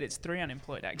Yeah. said, it's 3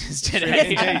 unemployed actors Indeed,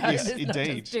 today. yes, It's not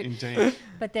indeed, just two. indeed.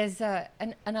 But there's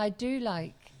and I do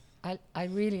like I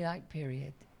really like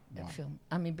period Right. film.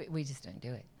 I mean, but we just don't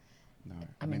do it. No, I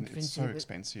I mean, mean for it's so instance,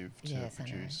 expensive to Yes, I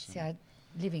know. produce. See,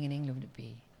 living in England would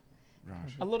be Right.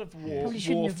 A lot of war, Probably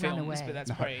shouldn't war have run films, away. but that's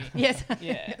No. probably... yes. Yeah.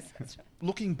 Yes, that's right.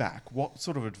 Looking back, what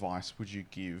sort of advice would you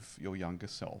give your younger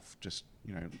self? Just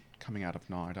coming out of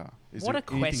NIDA. Is What there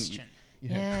a anything question.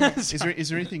 Yeah. Is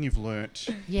there anything you've learnt?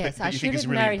 Yes, that I you should think have is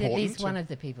really married at important? least one of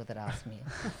the people that asked me.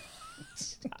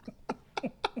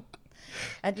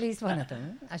 At least one of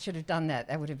them. I should have done that.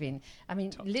 That would have been. I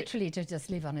mean, Top tip. literally to just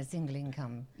live on a single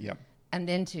income Yep. and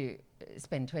then to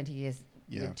spend 20 years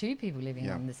Yeah. with 2 people living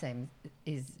Yeah. on the same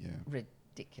is Yeah.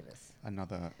 ridiculous.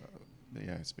 Another.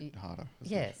 It's a bit harder.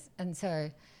 isn't it? Yes, and so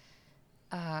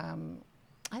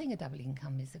I think a double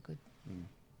income is a good.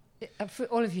 For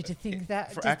all of you to think that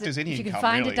For just actors, any if you income can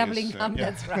find really a double is, income, yeah.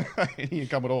 that's right. Any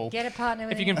income at all. Get a partner.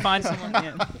 If you can find someone,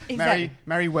 yeah. exactly.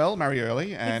 Marry well, marry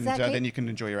early, and Exactly. then you can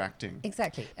enjoy your acting.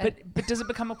 Exactly. But does it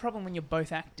become a problem when you're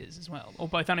both actors as well? Or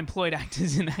both unemployed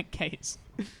actors in that case?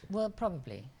 Well,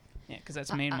 probably. Yeah, because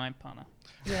that's me and my partner.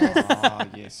 Yes. Ah,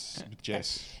 yes, with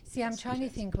Jess. See, I'm trying to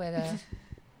think whether.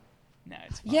 No,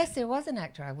 it's fine. Yes, there was an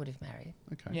actor I would have married.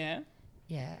 Okay. Yeah?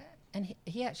 Yeah, and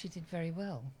he actually did very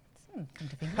well. Come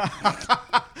to think of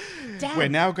it. Damn. We're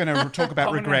now going to talk about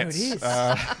I wanna know who it regrets. is.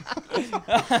 Yeah,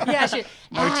 actually,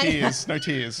 No tears, no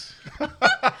tears.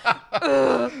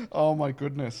 Oh my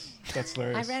goodness, that's I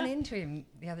hilarious. ran into him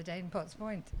the other day in Potts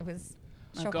Point. It was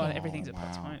Oh shocking. God, everything's at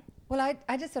Potts wow. Point. Well,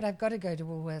 I just thought I've got to go to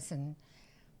Woolworths and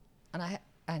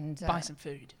Buy some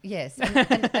food. yes,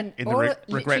 and In the all, regrets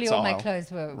literally all my aisle. clothes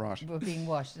were Right. were being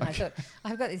washed, and I thought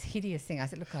I've got this hideous thing. I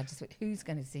said, look, I just went, who's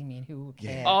going to see me and who will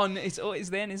care? Oh, it's always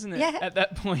then, isn't it? Yeah. At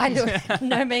that point. I looked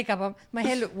no makeup on. My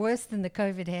hair looked worse than the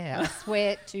COVID hair. I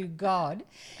swear to God.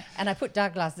 And I put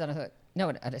dark glasses on. I thought,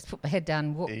 no, I just put my head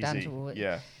down, walked down Easy. to Woolworths.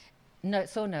 Yeah. No,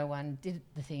 saw no one. Did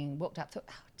the thing. Walked up. Thought,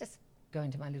 just go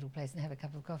into my little place and have a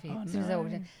cup of coffee. Oh, as soon as I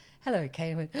walked no. in, hello,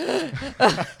 Kate. I went.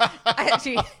 I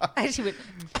actually went.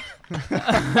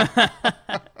 had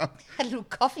a little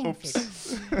coughing fit.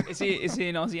 Is he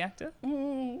an Aussie actor?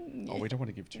 Oh, we don't want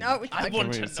to give too No, much. we I can't.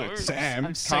 want we- to so know. Sam,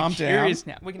 I'm so calm curious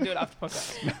down. now. We can do it after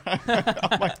podcast.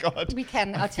 Oh my God. We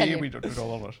can. I'll tell Here you. we do it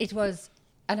all of it. It was,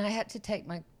 and I had to take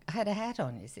I had a hat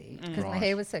on, you see, because my Right.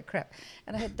 hair was so crap.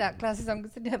 And I had dark glasses on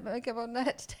because I didn't have makeup on. And I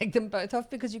had to take them both off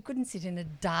because you couldn't sit in a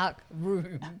dark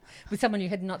room with someone you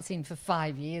had not seen for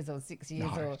 5 years or 6 years.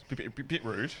 No, Or it's a bit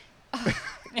rude.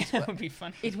 That would be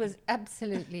funny. it was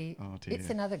absolutely. Oh, dear. It's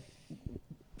another.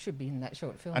 Should be in that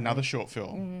short film. Another short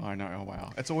film. I know. Oh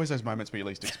wow. It's always those moments where you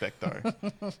least expect, though,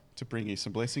 to bring you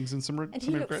some blessings and some And he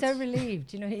some looked regrets. so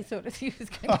relieved. You know, he thought he was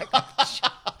going to.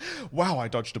 Wow, I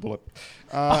dodged a bullet.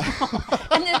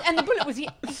 and the bullet was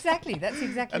exactly. That's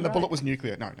exactly. And the right. bullet was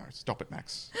nuclear. No, stop it,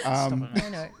 Max. Stop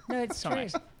it, No, no, it's Sorry.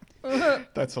 true.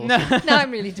 That's awesome. No,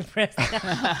 I'm really depressed.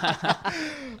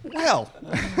 Well,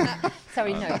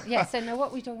 Sorry, no. Yeah. So, no,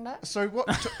 what were we talking about? so what?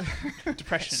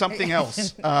 Depression. Something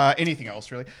else. Anything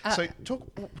else, really? So talk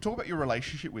about your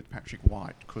relationship with Patrick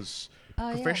White, because Oh,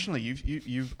 yeah. professionally,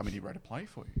 you've. I mean, he wrote a play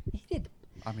for you. He did.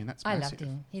 I mean, that's I massive.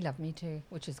 loved him. He loved me too,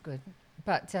 which is good.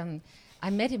 But I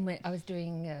met him when I was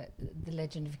doing The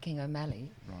Legend of King O'Malley,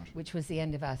 Right. which was the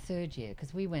end of our third year,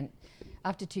 because we went,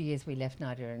 after 2 years we left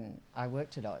NIDA and I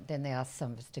worked a lot. Then they asked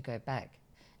some of us to go back.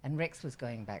 And Rex was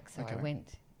going back, so I Okay.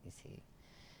 went, you see.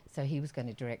 So he was going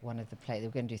to direct one of the plays. They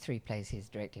were going to do 3 plays. He was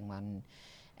directing one.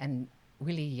 And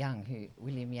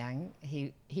William Young,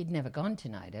 he'd never gone to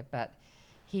NIDA, but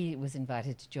he was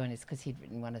invited to join us because he'd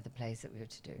written one of the plays that we were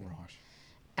to do. Right.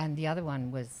 And the other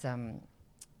one was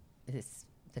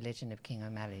The Legend of King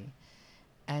O'Malley.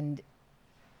 And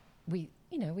we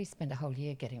spent a whole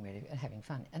year getting ready and having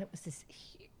fun. And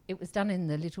it was done in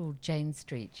the little Jane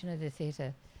Street, you know, the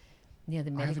theatre near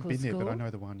the I medical haven't been school. there, but I know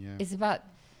the one. Yeah. It's about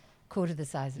quarter the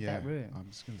size of yeah. that room. I'm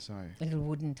just going to say. A little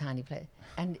wooden tiny place.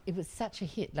 And it was such a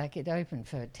hit, like it opened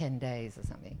for 10 days or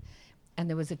something. And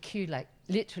there was a queue like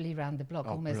literally round the block,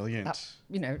 Oh, almost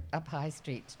brilliant. up High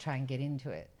Street to try and get into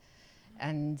it.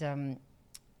 And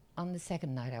on the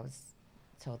second night I was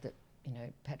told that, you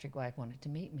know, Patrick White wanted to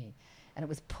meet me. And it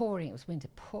was pouring, it was winter,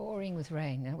 pouring with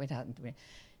rain. And I went out and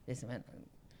this man,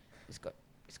 he's got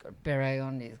a beret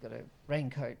on, he's got a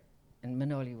raincoat, and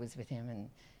Manoli was with him, and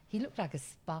he looked like a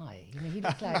spy. You know, he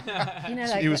looked like, you know,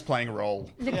 So like he was playing a role.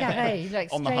 Le Carré,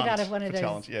 like On the straight out hunt of one of for those.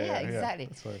 talent. Yeah, exactly.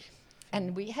 That's right.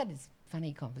 And we had this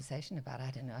funny conversation about,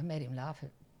 I don't know, I made him laugh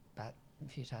about a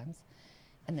few times,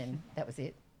 and then that was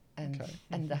it. And Okay.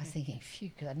 and I was thinking, phew,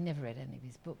 because I'd never read any of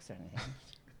his books or anything.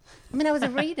 I mean, I was a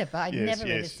reader, but I'd Yes, never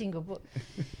read a yes. single book.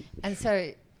 And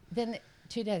so then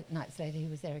 2 nights later, he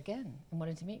was there again and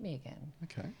wanted to meet me again.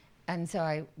 Okay. And so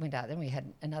I went out. Then we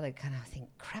had another kind of thing.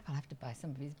 Crap! I'll have to buy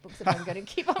some of his books if I'm going to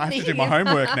keep on. I have to do reading my him."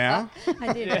 homework now.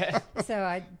 I did. So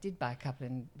I did buy a couple,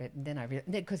 but then I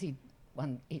realized because he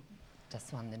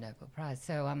just won the Nobel Prize.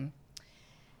 So and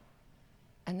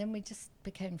then we just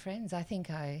became friends. I think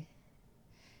I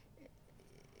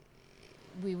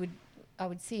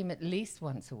would see him at least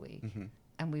once a week, Mhm.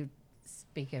 and we would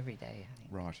speak every day. I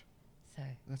think. Right. So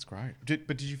That's great.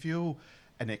 But did you feel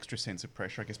an extra sense of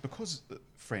pressure, I guess, because of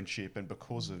friendship and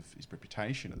because of his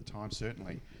reputation at the time,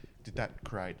 certainly, did that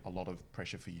create a lot of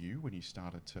pressure for you when you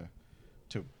started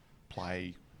to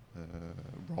play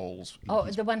roles? in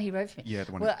his- the one he wrote for me. Yeah,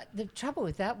 the one. Well, the trouble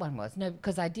with that one was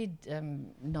because I did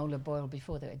Nola Boyle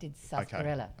before that. I did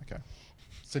Sarsaparilla. Okay.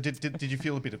 So did you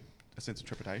feel a sense of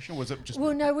trepidation, or was it just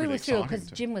Well, no, we really were thrilled exciting because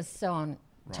to- Jim was so on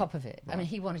Right, top of it. I mean, right.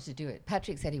 he wanted to do it.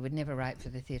 Patrick said he would never write for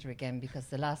the theatre again because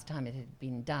the last time it had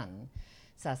been done,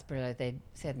 Sarsaparilla, they'd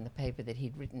said in the paper that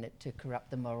he'd written it to corrupt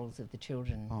the morals of the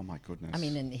children. Oh my goodness. I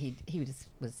mean, and he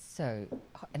was so,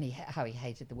 and how he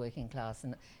hated the working class,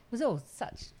 and it was all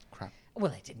such. crap.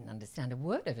 Well, they didn't understand a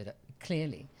word of it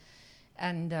clearly,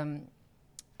 and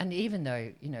And even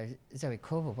though, you know, Zoe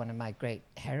Corbell, one of my great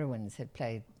heroines, had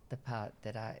played the part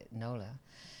that Nola,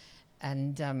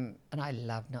 and I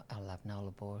love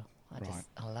Nola Boyle.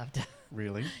 I loved her.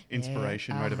 Really?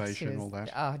 Inspiration, motivation, all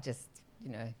that. Oh, just,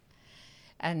 you know.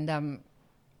 And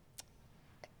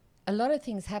a lot of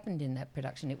things happened in that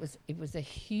production. It was a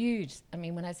huge, I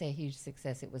mean, when I say a huge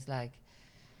success, it was like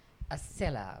a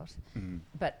sellout,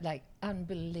 but like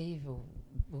unbelievable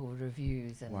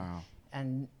reviews and wow.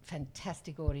 and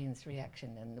fantastic audience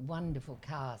reaction and wonderful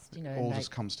cast, you know. All and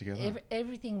just comes together.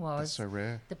 Everything was That's so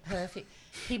rare. the perfect,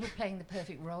 people playing the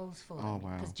perfect roles for them. Oh,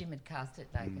 wow. Because Jim had cast it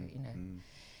like, you know.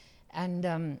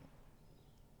 And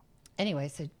anyway,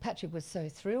 so Patrick was so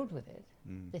thrilled with it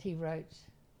that he wrote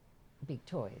Big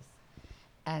Toys.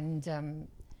 And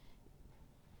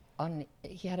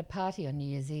he had a party on New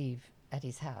Year's Eve at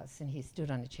his house, and he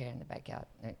stood on a chair in the back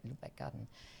garden,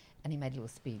 and he made a little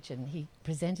speech, and he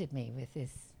presented me with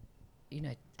this, you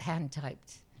know,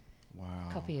 hand-typed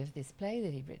copy of this play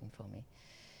that he'd written for me.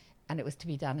 And it was to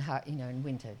be done, you know, in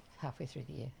winter, halfway through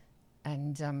the year.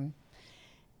 And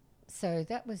so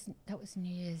that was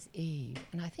New Year's Eve.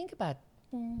 And I think about,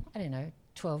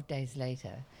 12 days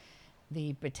later,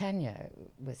 the Britannia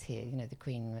was here, you know, the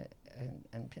Queen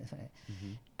and Prince William.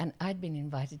 And I'd been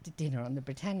invited to dinner on the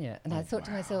Britannia. And I thought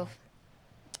to myself,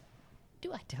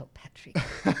 do I tell Patrick?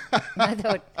 And I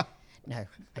thought, no,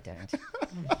 I don't.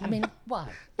 I mean, why?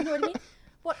 You know what I mean?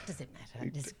 What does it matter?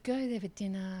 Just go there for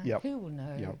dinner. Yep. Who will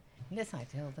know? Yep. Unless I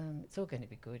tell them, it's all going to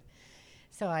be good.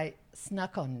 So I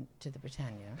snuck on to the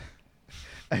Britannia.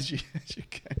 As you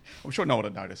can. I'm sure no one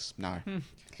would notice. No.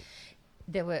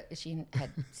 She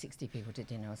had 60 people to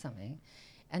dinner or something,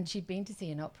 and she'd been to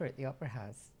see an opera at the Opera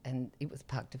House, and it was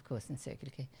parked, of course, in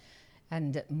Circular Quay,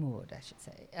 and moored, I should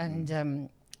say.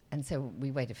 And so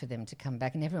we waited for them to come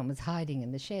back, and everyone was hiding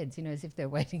in the sheds, you know, as if they're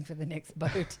waiting for the next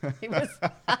boat. It was,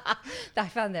 I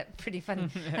found that pretty funny.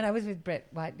 And I was with Brett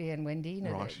Whiteley and Wendy, you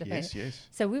know, Right, the yes, painter. yes.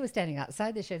 So we were standing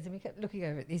outside the sheds, and we kept looking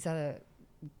over at these other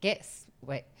guests,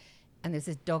 and there's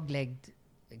this dog-legged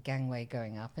gangway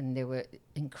going up, and there were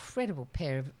incredible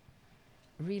pair of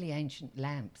really ancient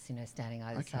lamps, you know, standing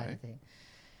either side of the thing.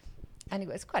 And it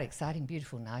was quite exciting,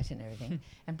 beautiful night and everything.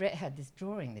 And Brett had this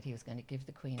drawing that he was going to give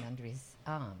the Queen under his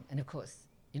arm. And of course,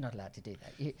 you're not allowed to do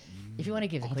that. If you want to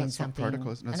give the Queen that's something, not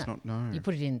protocol. That's not, no. you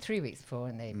put it in 3 weeks before,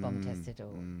 and they bomb test it or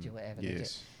do whatever.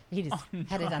 Yes. He just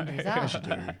had it under his arm. As you do.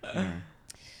 Yeah.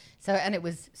 So, and it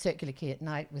was Circular Quay at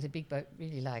night with a big boat,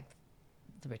 really like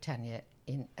the Britannia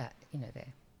in, you know,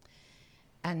 there.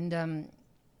 And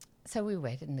so we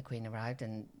waited, and the Queen arrived,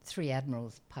 and 3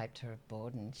 admirals piped her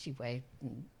aboard, and she waved,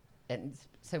 and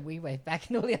so we waved back,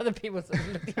 and all the other people sort of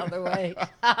looked the other way.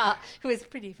 It was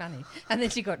pretty funny. And then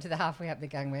she got to the halfway up the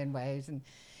gangway and waved, and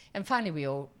finally we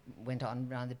all went on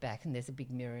round the back, and there's a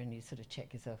big mirror, and you sort of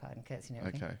check yourself out and curtsy and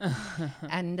everything. Okay.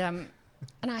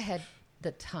 And I had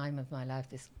the time of my life,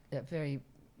 this very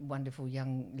wonderful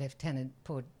young lieutenant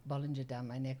poured Bollinger down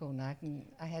my neck all night, and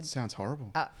I had Sounds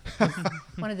horrible.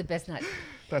 one of the best nights.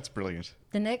 That's brilliant.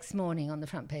 The next morning, on the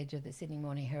front page of the Sydney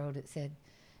Morning Herald, it said,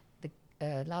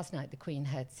 last night the Queen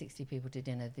had 60 people to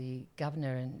dinner, the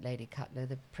Governor and Lady Cutler,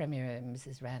 the Premier and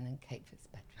Mrs. Rann, and Kate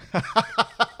Fitzpatrick.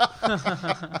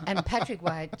 And Patrick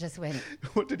White just went...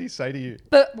 What did he say to you?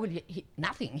 But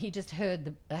nothing. He just heard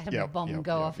the atom bomb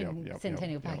go off in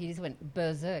Centennial Park. He just went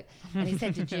berserk. And he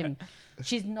said to Jim,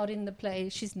 she's not in the play.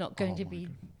 She's not going to be...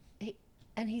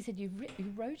 And he said, you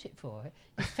wrote it for her.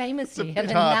 You famously have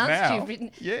announced you've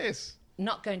written... Yes.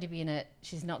 Not going to be in it.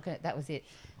 She's not going to... That was it.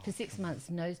 For 6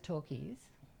 months, no talkies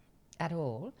at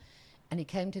all. And he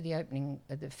came to the opening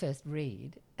of the first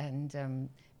read. And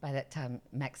by that time,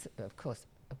 Max, of course,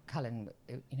 Cullen,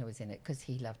 you know, was in it because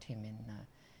he loved him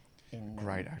in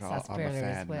Great actor. I'm a Sarsaparilla fan,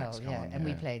 as well. Max Cullen, And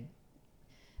we played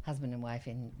husband and wife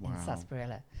in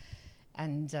Sarsaparilla.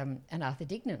 And Arthur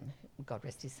Dignam, God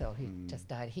rest his soul, who just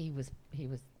died, he was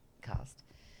cast.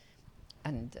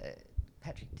 And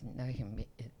Patrick didn't know him.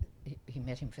 He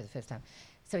met him for the first time.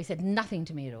 So he said nothing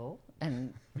to me at all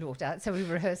and walked out. So we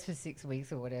rehearsed for 6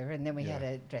 weeks or whatever, and then we had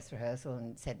a dress rehearsal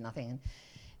and said nothing.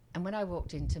 And when I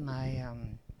walked into my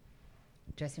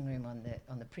dressing room on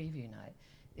the preview night,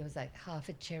 there was like half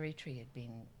a cherry tree had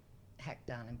been hacked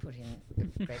down and put in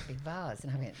a great big vase.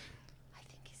 And I went, I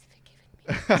think he's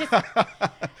forgiven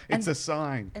me. It's a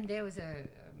sign. And there was a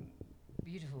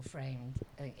beautiful framed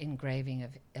engraving of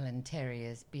Ellen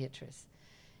Terrier's Beatrice.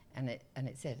 And it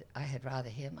said, I had rather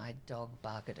hear my dog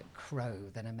bark at a crow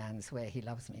than a man swear he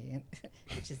loves me,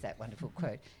 which is that wonderful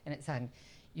quote. And it signed,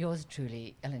 yours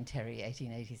truly, Ellen Terry,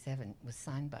 1887, was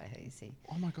signed by her, you see.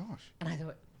 Oh, my gosh. And I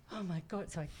thought, oh, my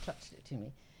God. So I clutched it to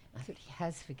me. And I thought, he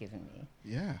has forgiven me.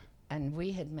 Yeah. And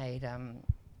we had made,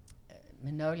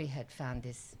 Manoli had found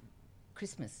this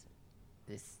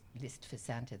list for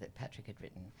Santa that Patrick had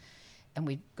written. And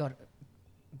we got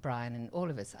Brian and all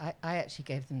of us. I actually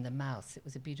gave them the mouse. It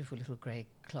was a beautiful little grey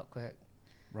clockwork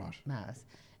Right. mouse.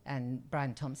 And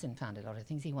Brian Thompson found a lot of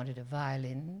things. He wanted a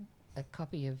violin, a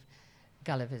copy of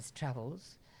Gulliver's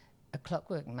Travels, a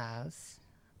clockwork mouse.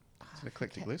 It's an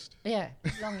eclectic list. Yeah,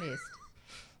 long list.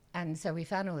 And so we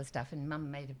found all the stuff, and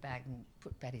Mum made a bag and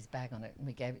put Paddy's bag on it, and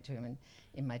we gave it to him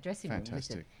in my dressing room with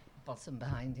Fantastic. the blossom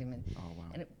behind him. And, Oh, wow.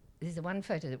 and there's a one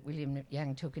photo that William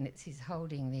Young took, and it's he's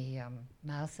holding the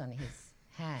mouse on his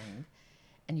hand,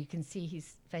 and you can see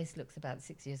his face looks about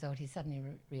 6 years old. He suddenly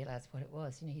realised what it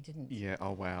was. You know, he didn't. Yeah.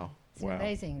 Oh, wow. It's Wow.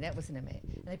 amazing. That was an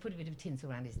amazing. And they put a bit of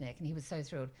tinsel around his neck, and he was so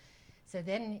thrilled. So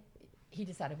then he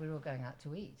decided we were all going out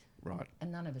to eat. Right.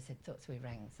 And none of us had thought, so we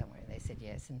rang somewhere, and they said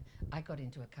yes. And I got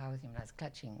into a car with him, and I was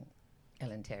clutching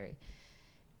Ellen Terry,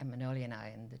 and Manoli and I,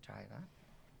 and the driver,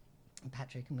 and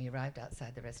Patrick, and we arrived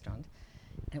outside the restaurant,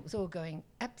 and it was all going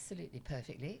absolutely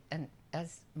perfectly. And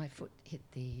as my foot hit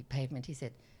the pavement, he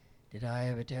said, "Did I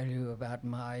ever tell you about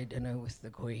my dinner with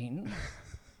the Queen?"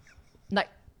 Like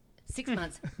 6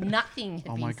 months, nothing had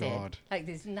Oh been my said. God. Like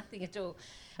there's nothing at all.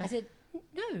 I said,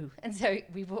 "No." And so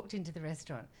we walked into the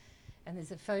restaurant, and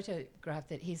there's a photograph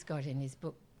that he's got in his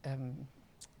book,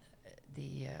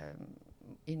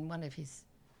 in one of his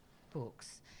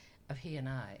books of he and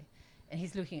I, and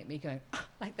he's looking at me going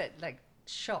like that, like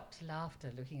shocked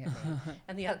laughter looking at me,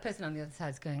 and the other person on the other side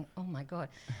is going, "Oh my God,"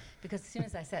 because as soon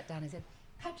as I sat down, I said,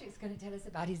 "Patrick's going to tell us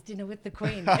about his dinner with the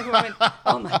Queen." Everyone went,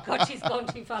 "Oh my God, she's gone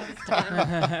too far this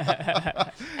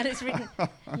time." And it's written,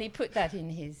 and he put that in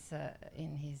his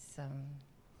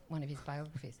one of his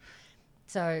biographies.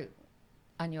 So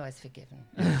I knew I was forgiven.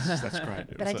 Yes, that's great. It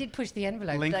But was I a did push the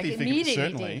envelope. lengthy Like thing, immediately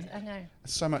certainly. did. I know.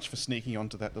 So much for sneaking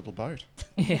onto that little boat.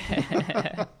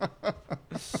 Yeah.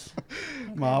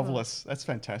 Marvellous. That's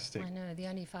fantastic. I know, the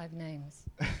only 5 names.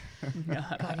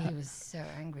 God, he was so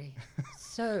angry.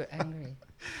 So angry.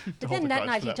 But hold then the that grudge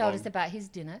night for he that told long. us about his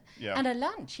dinner Yeah. and a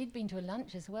lunch. He'd been to a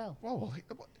lunch as well. Oh,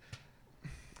 well,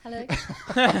 Hello.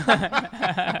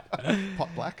 pot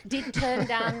black. Did turn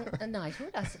down a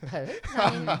knighthood, I suppose.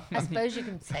 I mean, I suppose you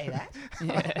can say that.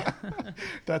 Yeah.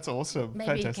 That's awesome. Maybe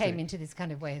Fantastic. he came into this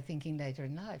kind of way of thinking later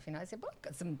in life. You know, I said, well, I've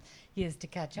got some years to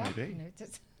catch up. Maybe. You know,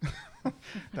 just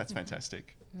That's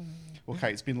fantastic. Well,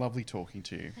 Kate, it's been lovely talking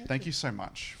to you. Thank you so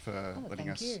much for letting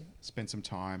thank us you. spend some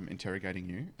time interrogating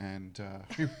you, and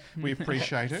we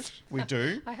appreciate it. We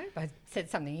do. I hope I said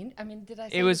something in. I mean, did I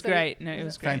say It was so? great. No, it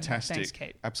was great. Fantastic. Thanks,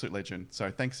 Kate. Absolute legend. So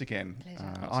thanks again.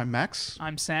 Pleasure. I'm Max,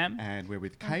 I'm Sam. and we're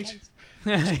with I'm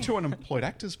Kate. 2 unemployed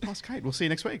actors plus Kate. We'll see you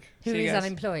next week. Who See you is guys.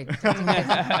 unemployed?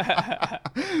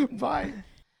 Bye.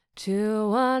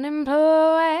 2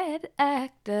 unemployed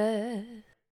actors.